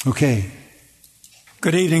 Okay.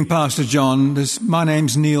 Good evening, Pastor John. My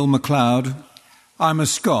name's Neil MacLeod. I'm a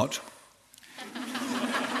Scot.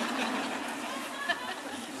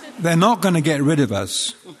 They're not going to get rid of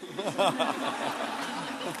us.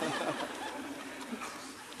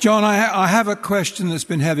 John, I have a question that's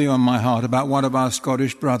been heavy on my heart about one of our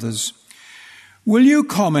Scottish brothers. Will you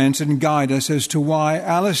comment and guide us as to why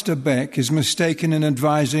Alistair Beck is mistaken in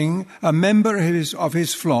advising a member of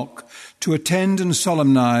his flock to attend and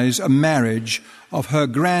solemnize a marriage of her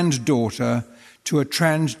granddaughter to a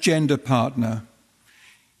transgender partner?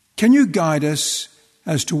 Can you guide us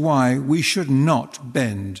as to why we should not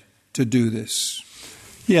bend to do this?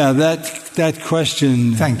 Yeah, that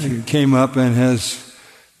question Thank you. Came up and has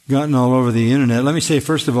gotten all over the internet. Let me say,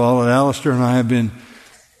 first of all, that Alistair and I have been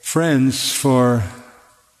friends for,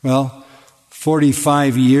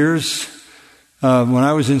 45 years. When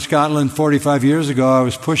I was in Scotland 45 years ago, I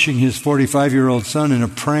was pushing his 45-year-old son in a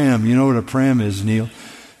pram. You know what a pram is, Neil?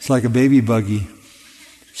 It's like a baby buggy.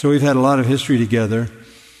 So we've had a lot of history together.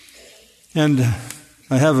 And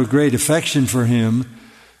I have a great affection for him.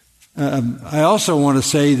 I also want to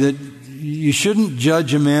say that you shouldn't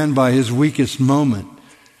judge a man by his weakest moment.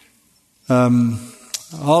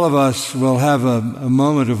 All of us will have a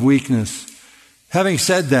moment of weakness. Having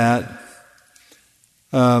said that,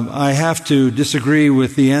 I have to disagree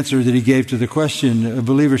with the answer that he gave to the question. A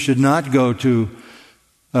believer should not go to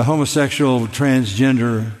a homosexual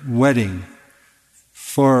transgender wedding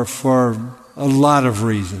for a lot of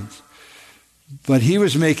reasons. But he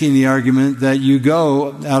was making the argument that you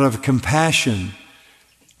go out of compassion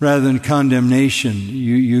rather than condemnation.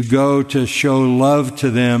 You go to show love to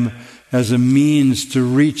them as a means to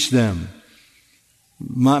reach them.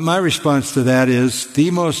 My response to that is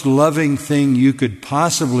the most loving thing you could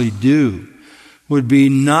possibly do would be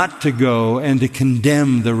not to go and to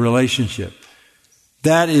condemn the relationship.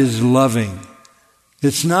 That is loving.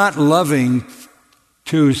 It's not loving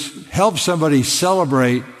to help somebody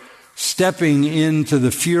celebrate stepping into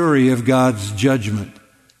the fury of God's judgment.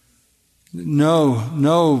 No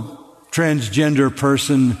transgender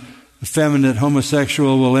person, effeminate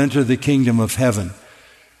homosexual, will enter the kingdom of heaven.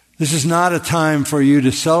 This is not a time for you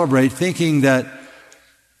to celebrate thinking that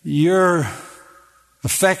your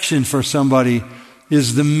affection for somebody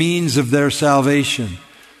is the means of their salvation.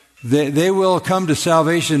 They will come to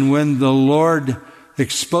salvation when the Lord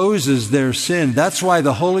exposes their sin. That's why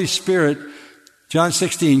the Holy Spirit, John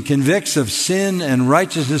 16, convicts of sin and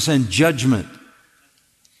righteousness and judgment.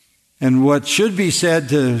 And what should be said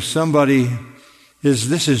to somebody is,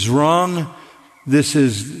 this is wrong, this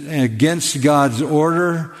is against God's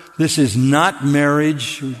order, this is not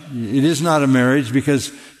marriage. It is not a marriage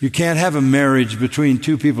because you can't have a marriage between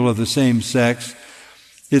two people of the same sex.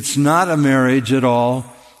 It's not a marriage at all.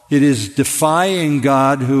 It is defying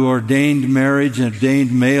God who ordained marriage and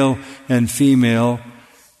ordained male and female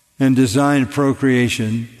and designed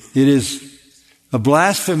procreation. It is a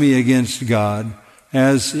blasphemy against God,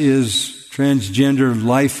 as is transgender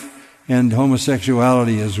life and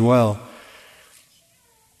homosexuality as well.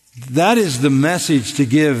 That is the message to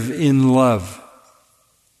give in love.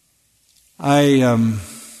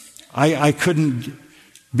 I couldn't,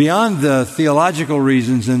 beyond the theological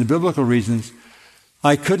reasons and the biblical reasons,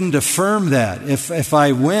 I couldn't affirm that. If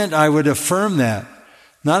I went, I would affirm that.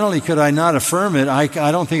 Not only could I not affirm it, I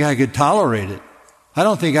don't think I could tolerate it. I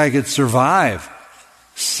don't think I could survive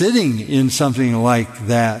sitting in something like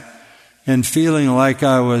that and feeling like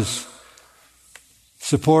I was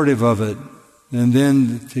supportive of it. And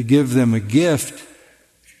then to give them a gift,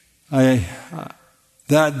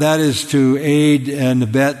 that is to aid and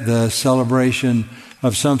abet the celebration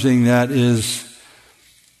of something that is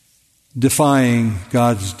defying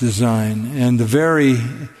God's design. And the very,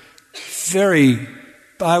 very,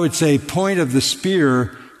 I would say, point of the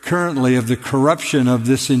spear currently of the corruption of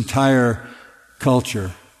this entire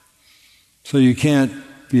culture. So you can't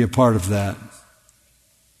be a part of that.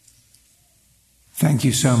 Thank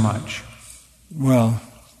you so much. Well,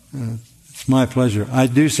 it's my pleasure. I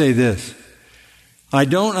do say this. I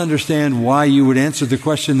don't understand why you would answer the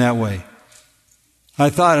question that way. I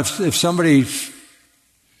thought if somebody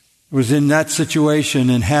was in that situation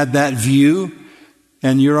and had that view,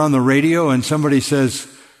 and you're on the radio and somebody says,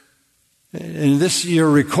 and this, you're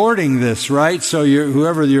recording this, right? So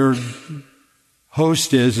whoever your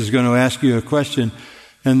host is going to ask you a question,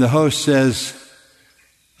 and the host says,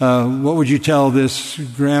 what would you tell this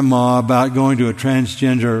grandma about going to a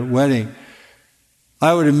transgender wedding?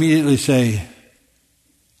 I would immediately say,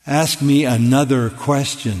 ask me another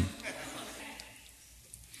question.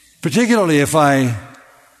 Particularly if I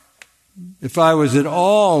was at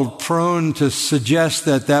all prone to suggest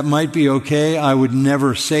that might be okay, I would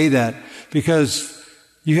never say that, because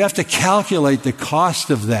you have to calculate the cost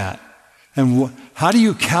of that. And how do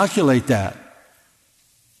you calculate that?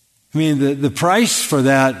 I mean, the price for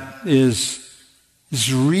that is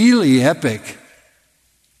really epic.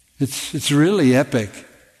 It's really epic.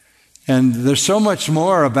 And there's so much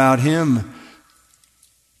more about him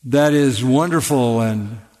that is wonderful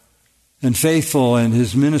and faithful, and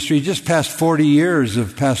his ministry, just past 40 years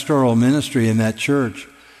of pastoral ministry in that church.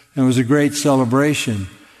 And it was a great celebration.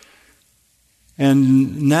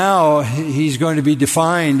 And now he's going to be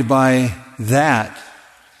defined by that.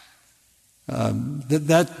 I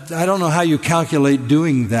don't know how you calculate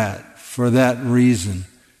doing that for that reason.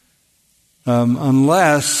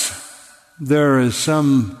 Unless there is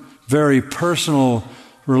some very personal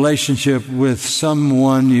relationship with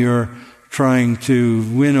someone you're trying to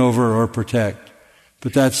win over or protect.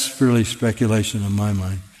 But that's really speculation in my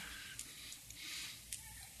mind.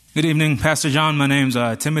 Good evening, Pastor John. My name's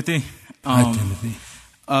Timothy. Hi, Timothy.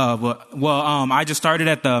 I just started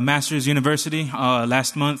at the Masters University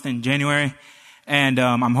last month in January, and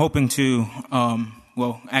I'm hoping to,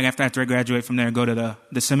 after I graduate from there, go to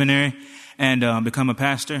the seminary and become a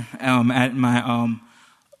pastor at my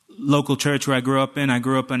local church where I grew up in. I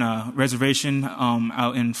grew up in a reservation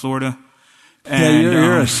out in Florida. And,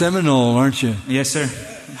 you're a Seminole, aren't you? Yes, sir.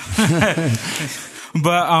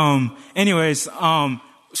 But anyways,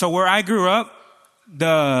 so where I grew up,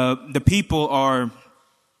 the people are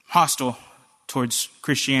hostile towards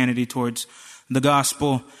Christianity, towards the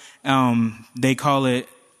gospel. They call it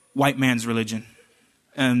white man's religion,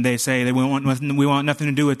 and they say we want nothing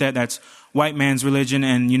to do with that. That's white man's religion.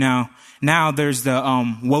 And now there's the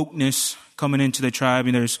wokeness coming into the tribe,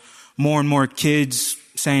 and there's more and more kids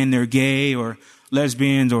saying they're gay or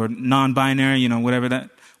lesbians or non-binary, whatever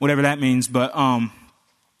that means. But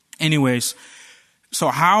anyways, so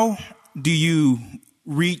how do you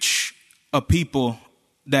reach a people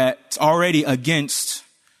that's already against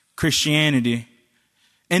Christianity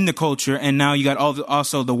in the culture, and now you got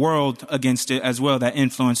also the world against it as well, that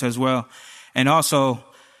influence as well? And also,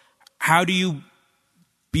 how do you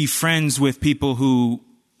be friends with people who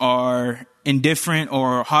are indifferent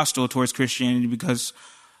or hostile towards Christianity? Because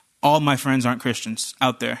all my friends aren't Christians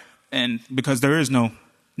out there, and because there is no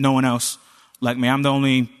one else like me. I'm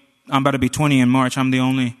about to be 20 in March. I'm the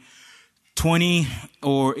only 20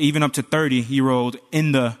 or even up to 30-year-old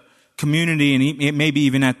in the community, and maybe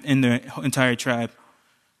even in the entire tribe.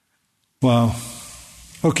 Wow.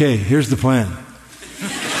 Okay, here's the plan.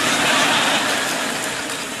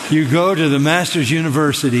 You go to the Masters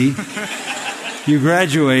University, you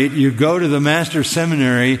graduate, you go to the Master's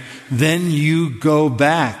Seminary, then you go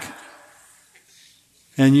back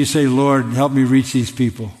and you say, Lord, help me reach these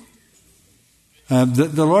people.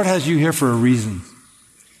 The Lord has you here for a reason.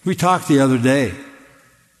 We talked the other day,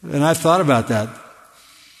 and I've thought about that.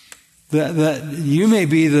 That you may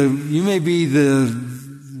be the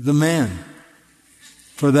man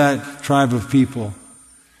for that tribe of people.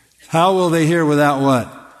 How will they hear without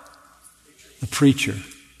what? A preacher.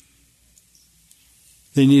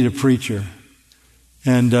 They need a preacher.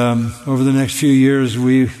 And over the next few years,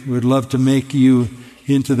 we would love to make you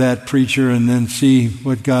into that preacher and then see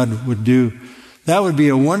what God would do. That would be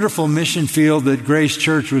a wonderful mission field that Grace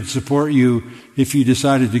Church would support you if you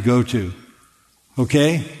decided to go to.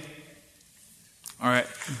 Okay? All right.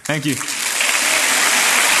 Thank you.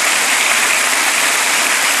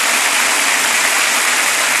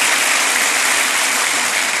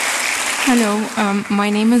 Hello, my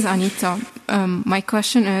name is Anita. My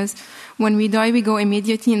question is, when we die, we go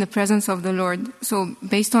immediately in the presence of the Lord. So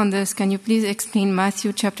based on this, can you please explain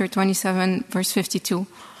Matthew chapter 27, verse 52?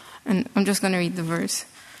 And I'm just going to read the verse.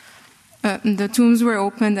 The tombs were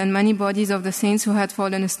opened and many bodies of the saints who had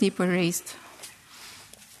fallen asleep were raised.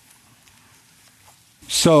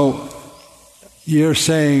 So you're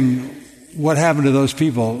saying, what happened to those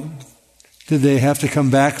people? Did they have to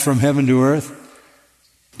come back from heaven to earth?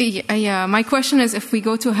 Yeah. My question is, if we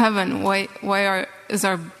go to heaven, why is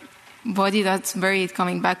our body that's buried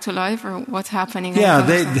coming back to life, or what's happening? Yeah,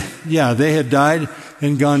 they had died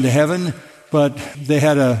and gone to heaven, but they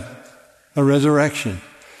had a resurrection.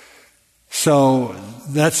 So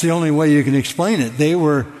that's the only way you can explain it. They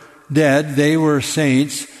were dead. They were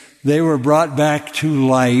saints. They were brought back to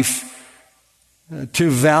life to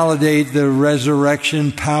validate the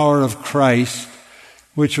resurrection power of Christ,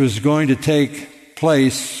 which was going to take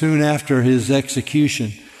place soon after his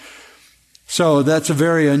execution. So that's a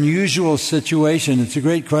very unusual situation. It's a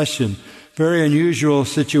great question. Very unusual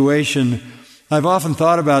situation. I've often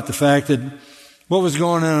thought about the fact that what was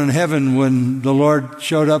going on in heaven when the Lord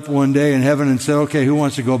showed up one day in heaven and said, okay, who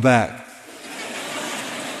wants to go back?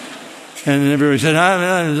 And then everybody said,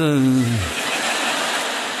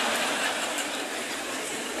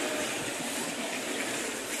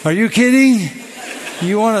 Are you kidding?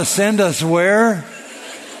 You want to send us where?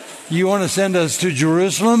 You want to send us to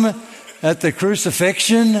Jerusalem at the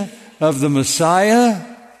crucifixion of the Messiah?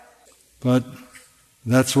 But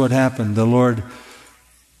that's what happened. The Lord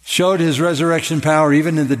showed his resurrection power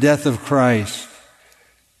even in the death of Christ.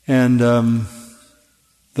 And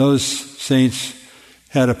those saints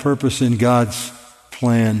had a purpose in God's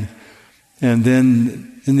plan. And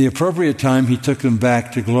then in the appropriate time, he took them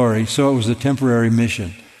back to glory. So it was a temporary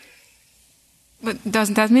mission. But does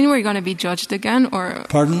that mean we're going to be judged again? Or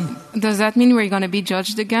Pardon? Does that mean we're going to be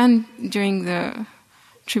judged again during the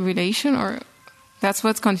tribulation? Or that's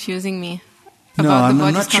what's confusing me. No, I'm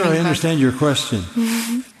not sure I understand your question.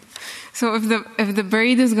 Mm-hmm. So if the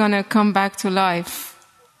buried is going to come back to life.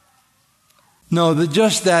 No,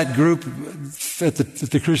 just that group at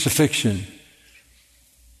the crucifixion.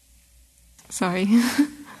 Sorry, I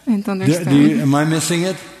don't understand. Am I missing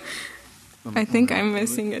it? I think I'm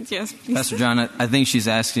missing it, yes, please. Pastor John, I think she's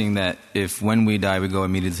asking that if when we die we go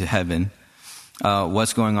immediately to heaven,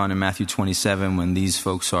 what's going on in Matthew 27 when these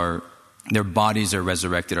folks their bodies are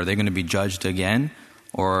resurrected? Are they going to be judged again?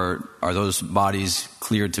 Or are those bodies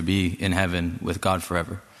cleared to be in heaven with God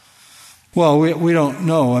forever? Well, we don't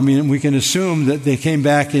know. I mean, we can assume that they came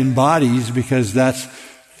back in bodies because that's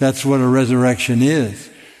what a resurrection is.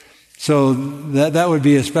 So that would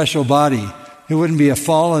be a special body. It wouldn't be a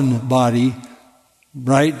fallen body,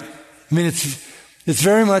 right? I mean, it's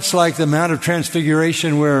very much like the Mount of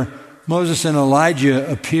Transfiguration where Moses and Elijah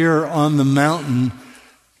appear on the mountain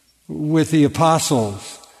with the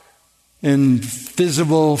apostles in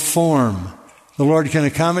visible form. The Lord can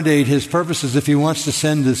accommodate his purposes. If he wants to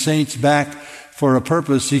send the saints back for a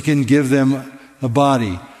purpose, he can give them a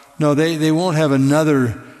body. No, they won't have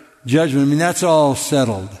another judgment. I mean, that's all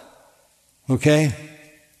settled. Okay?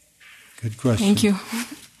 Good question. Thank you.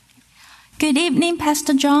 Good evening,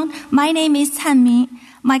 Pastor John. My name is Hanmi.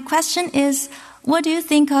 My question is, what do you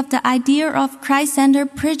think of the idea of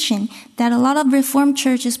Christ-centered preaching that a lot of Reformed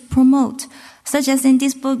churches promote, such as in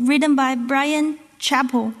this book written by Brian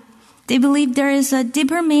Chappell? They believe there is a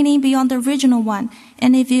deeper meaning beyond the original one.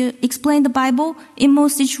 And if you explain the Bible, in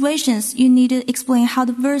most situations, you need to explain how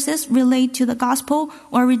the verses relate to the gospel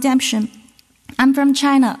or redemption. I'm from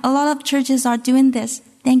China. A lot of churches are doing this.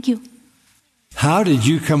 Thank you. How did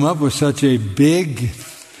you come up with such a big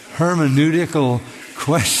hermeneutical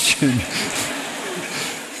question?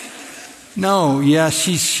 No, yeah,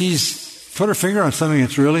 she's put her finger on something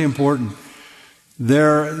that's really important.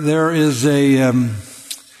 There is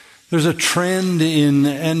there's a trend and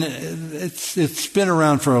it's been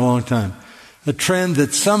around for a long time. A trend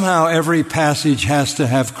that somehow every passage has to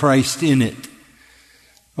have Christ in it,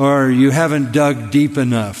 or you haven't dug deep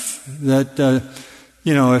enough. That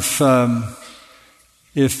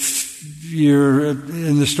if you're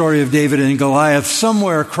in the story of David and Goliath,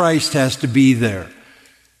 somewhere Christ has to be there.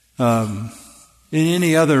 In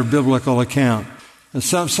any other biblical account.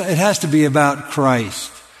 It has to be about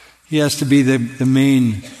Christ. He has to be the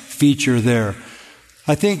main feature there.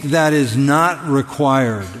 I think that is not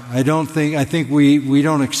required. I think we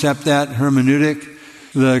don't accept that hermeneutic,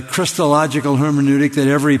 the Christological hermeneutic that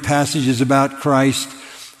every passage is about Christ.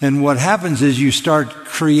 And what happens is you start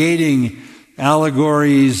creating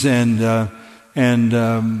allegories and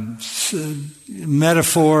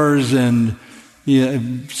metaphors and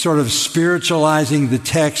sort of spiritualizing the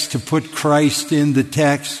text to put Christ in the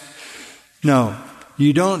text. No,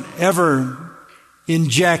 you don't ever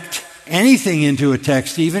inject anything into a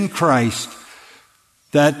text, even Christ,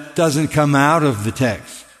 that doesn't come out of the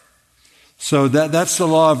text. So that's the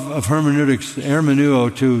law of hermeneutics,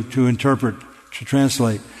 hermeneuo, to interpret, to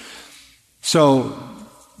translate. So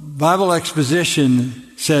Bible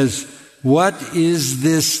exposition says, what is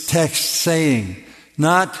this text saying?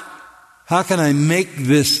 Not, how can I make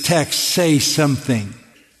this text say something?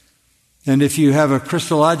 And if you have a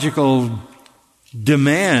Christological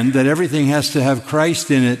demand that everything has to have Christ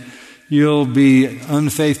in it, you'll be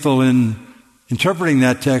unfaithful in interpreting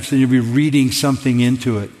that text and you'll be reading something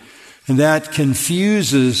into it. And that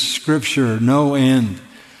confuses Scripture no end.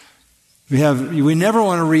 We never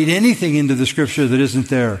want to read anything into the Scripture that isn't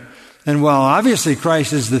there. And while obviously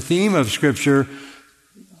Christ is the theme of Scripture,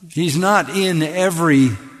 He's not in every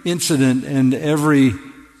incident and every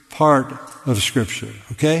part of Scripture.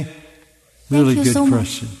 Okay? Really good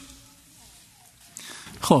question.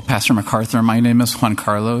 Hello, Pastor MacArthur. My name is Juan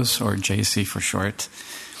Carlos, or JC for short.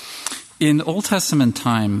 In Old Testament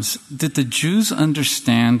times, did the Jews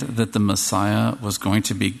understand that the Messiah was going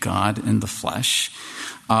to be God in the flesh?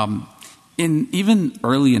 Even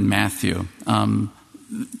early in Matthew,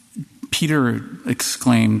 Peter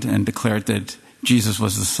exclaimed and declared that Jesus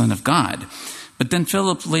was the Son of God. But then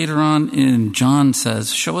Philip later on in John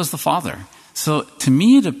says, show us the Father. So to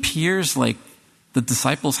me it appears like the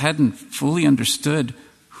disciples hadn't fully understood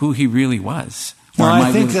who he really was. No,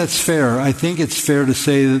 I think that's fair. I think it's fair to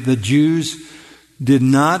say that the Jews did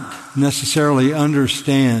not necessarily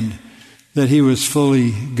understand that he was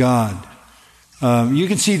fully God. You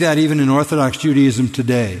can see that even in Orthodox Judaism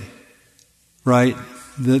today, right?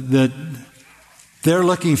 That they're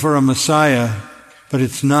looking for a Messiah, but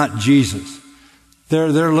it's not Jesus.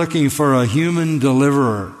 They're looking for a human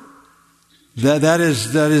deliverer. That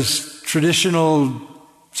is traditional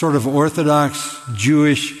sort of Orthodox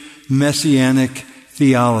Jewish messianic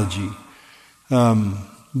theology.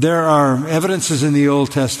 There are evidences in the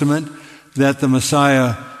Old Testament that the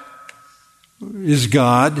Messiah is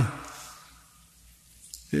God.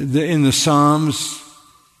 In the Psalms,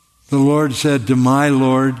 the Lord said to my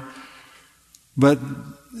Lord, but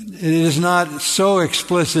it is not so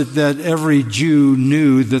explicit that every Jew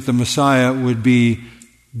knew that the Messiah would be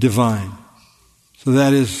divine. So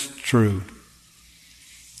that is true.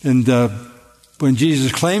 And when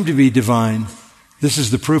Jesus claimed to be divine, this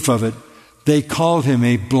is the proof of it, they called him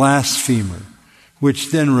a blasphemer,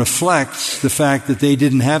 which then reflects the fact that they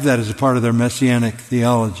didn't have that as a part of their messianic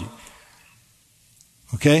theology.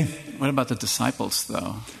 Okay? What about the disciples,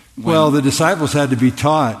 though? Well, the disciples had to be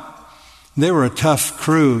taught. They were a tough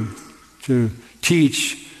crew to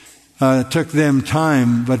teach. It took them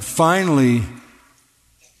time, but finally,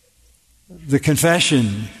 the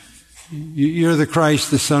confession, you're the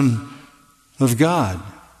Christ, the Son of God,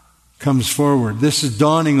 comes forward. This is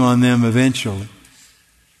dawning on them eventually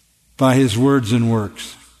by his words and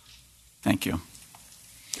works. Thank you.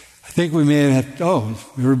 I think we may have,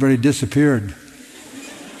 everybody disappeared.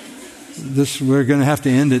 We're going to have to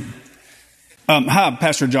end it. Hi,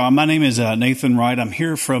 Pastor John. My name is Nathan Wright. I'm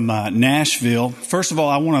here from Nashville. First of all,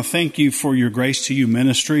 I want to thank you for your Grace to You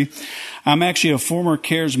ministry. I'm actually a former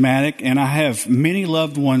charismatic, and I have many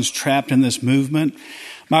loved ones trapped in this movement.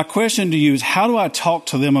 My question to you is, how do I talk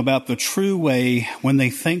to them about the true way when they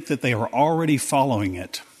think that they are already following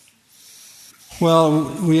it?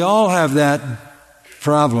 Well, we all have that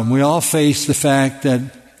problem. We all face the fact that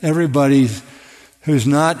everybody who's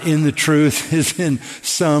not in the truth is in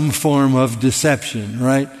some form of deception,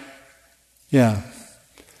 right? Yeah.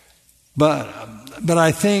 But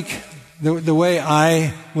I think the way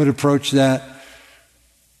I would approach that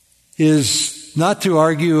is not to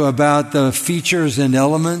argue about the features and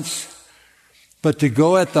elements, but to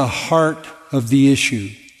go at the heart of the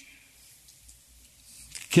issue.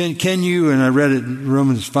 Can you, and I read it in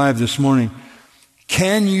Romans 5 this morning,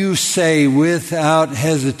 can you say without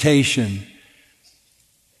hesitation,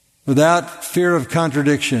 without fear of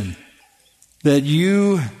contradiction, that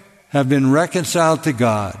you have been reconciled to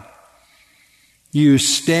God, you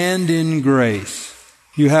stand in grace,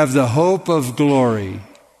 you have the hope of glory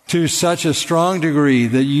to such a strong degree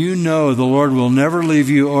that you know the Lord will never leave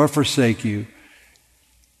you or forsake you,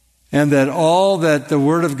 and that all that the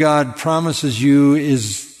Word of God promises you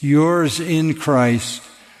is yours in Christ,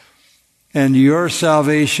 and your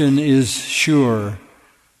salvation is sure,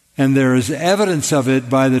 and there is evidence of it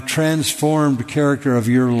by the transformed character of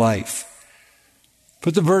your life.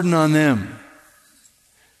 Put the burden on them.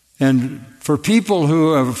 And for people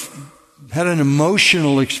who have had an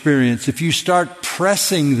emotional experience, if you start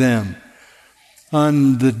pressing them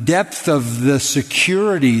on the depth of the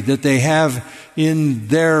security that they have in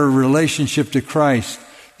their relationship to Christ,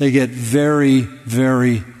 they get very,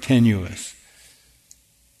 very tenuous.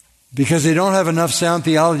 Because they don't have enough sound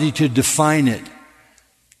theology to define it.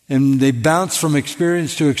 And they bounce from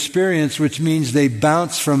experience to experience, which means they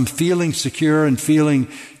bounce from feeling secure and feeling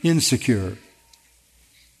insecure.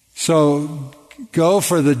 So go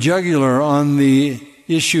for the jugular on the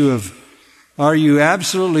issue of, are you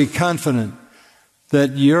absolutely confident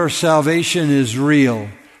that your salvation is real,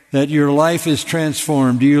 that your life is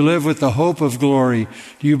transformed? Do you live with the hope of glory?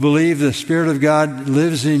 Do you believe the Spirit of God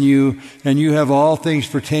lives in you and you have all things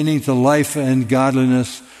pertaining to life and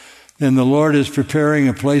godliness? And the Lord is preparing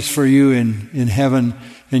a place for you in heaven,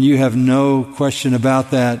 and you have no question about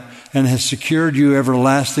that, and has secured you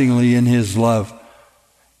everlastingly in His love.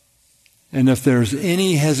 And if there's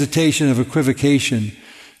any hesitation of equivocation,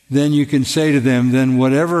 then you can say to them, then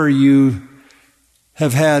whatever you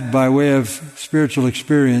have had by way of spiritual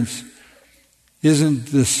experience, isn't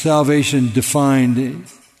the salvation defined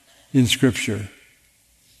in Scripture?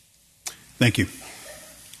 Thank you.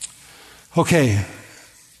 Okay.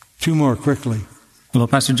 Two more quickly. Hello,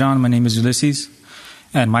 Pastor John. My name is Ulysses.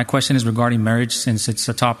 And my question is regarding marriage, since it's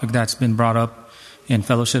a topic that's been brought up in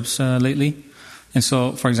fellowships lately. And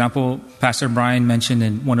so, for example, Pastor Brian mentioned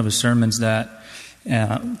in one of his sermons that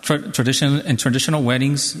in traditional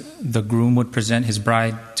weddings, the groom would present his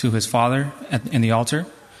bride to his father in the altar.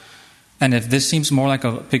 And if this seems more like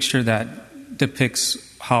a picture that depicts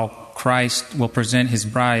how Christ will present his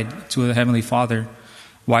bride to the Heavenly Father,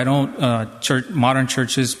 why don't modern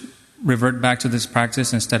churches revert back to this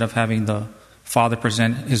practice instead of having the father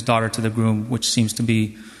present his daughter to the groom, which seems to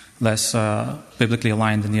be less biblically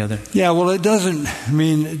aligned than the other? Yeah, well, it doesn't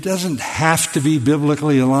have to be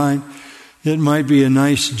biblically aligned. It might be a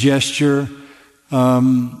nice gesture,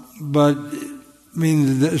 but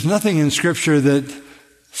there's nothing in Scripture that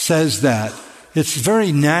says that. It's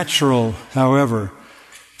very natural, however,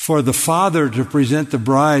 for the father to present the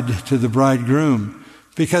bride to the bridegroom.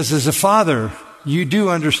 Because as a father, you do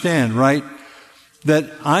understand, right,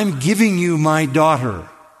 that I'm giving you my daughter.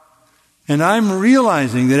 And I'm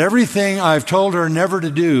realizing that everything I've told her never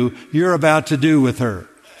to do, you're about to do with her.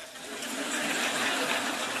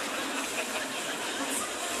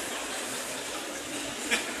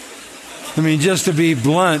 Just to be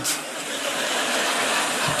blunt,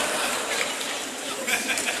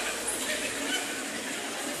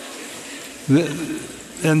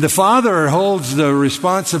 and the father holds the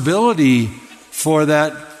responsibility for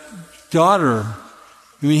that daughter.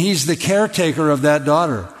 He's the caretaker of that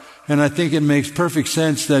daughter. And I think it makes perfect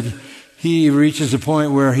sense that he reaches a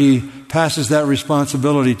point where he passes that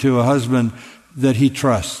responsibility to a husband that he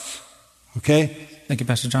trusts. Okay? Thank you,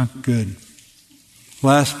 Pastor John. Good.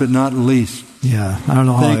 Last but not least. Yeah, I don't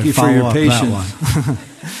know how Thank you for your patience.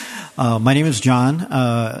 My name is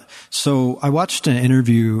John. So I watched an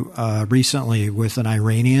interview recently with an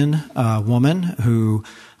Iranian woman who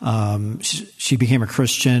she became a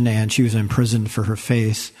Christian, and she was imprisoned for her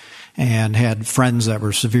faith and had friends that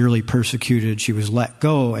were severely persecuted. She was let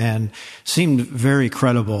go and seemed very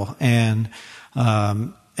credible. And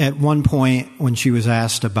at one point, when she was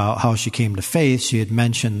asked about how she came to faith, she had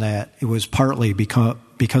mentioned that it was partly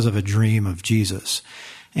because of a dream of Jesus.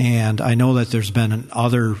 And I know that there's been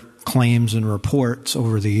other claims and reports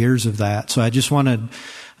over the years of that. So I just wanted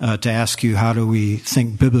to ask you, how do we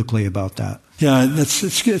think biblically about that? Yeah,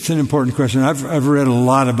 it's an important question. I've read a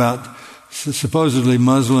lot about supposedly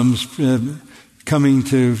Muslims coming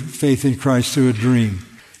to faith in Christ through a dream.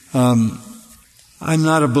 I'm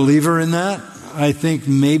not a believer in that. I think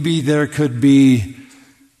maybe there could be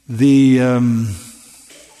the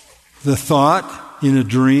thought in a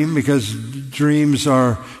dream, because dreams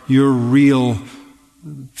are your real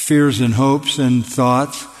fears and hopes and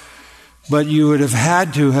thoughts, but you would have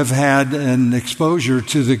had to have had an exposure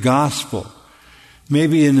to the gospel.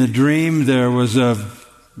 Maybe in a dream there was a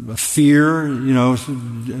fear,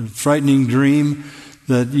 frightening dream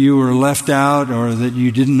that you were left out, or that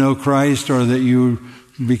you didn't know Christ, or that you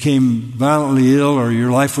became violently ill, or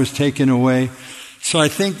your life was taken away. So I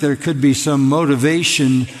think there could be some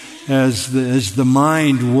motivation as the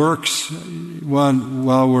mind works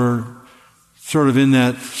while we're sort of in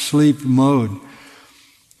that sleep mode.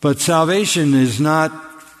 But salvation is not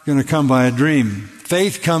going to come by a dream.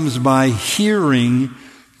 Faith comes by hearing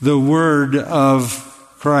the word of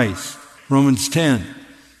Christ. Romans 10.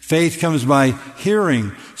 Faith comes by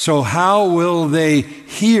hearing. So how will they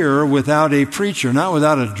hear without a preacher, not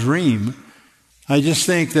without a dream? I just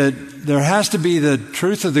think that there has to be the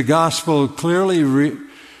truth of the gospel clearly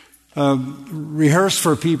rehearsed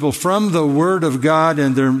for people from the Word of God,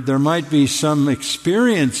 and there might be some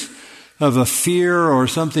experience of a fear or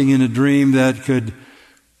something in a dream that could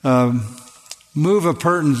move a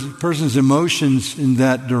person's emotions in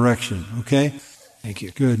that direction. Okay? Thank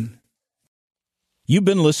you. Good. You've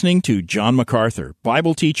been listening to John MacArthur,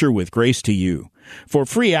 Bible teacher with Grace to You. For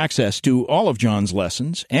free access to all of John's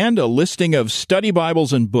lessons and a listing of study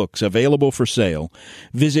Bibles and books available for sale,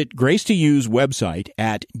 visit Grace to You's website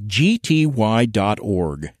at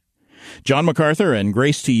gty.org. John MacArthur and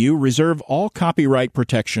Grace to You reserve all copyright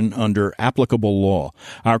protection under applicable law.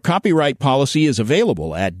 Our copyright policy is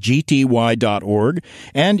available at gty.org,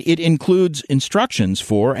 and it includes instructions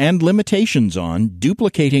for and limitations on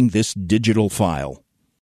duplicating this digital file.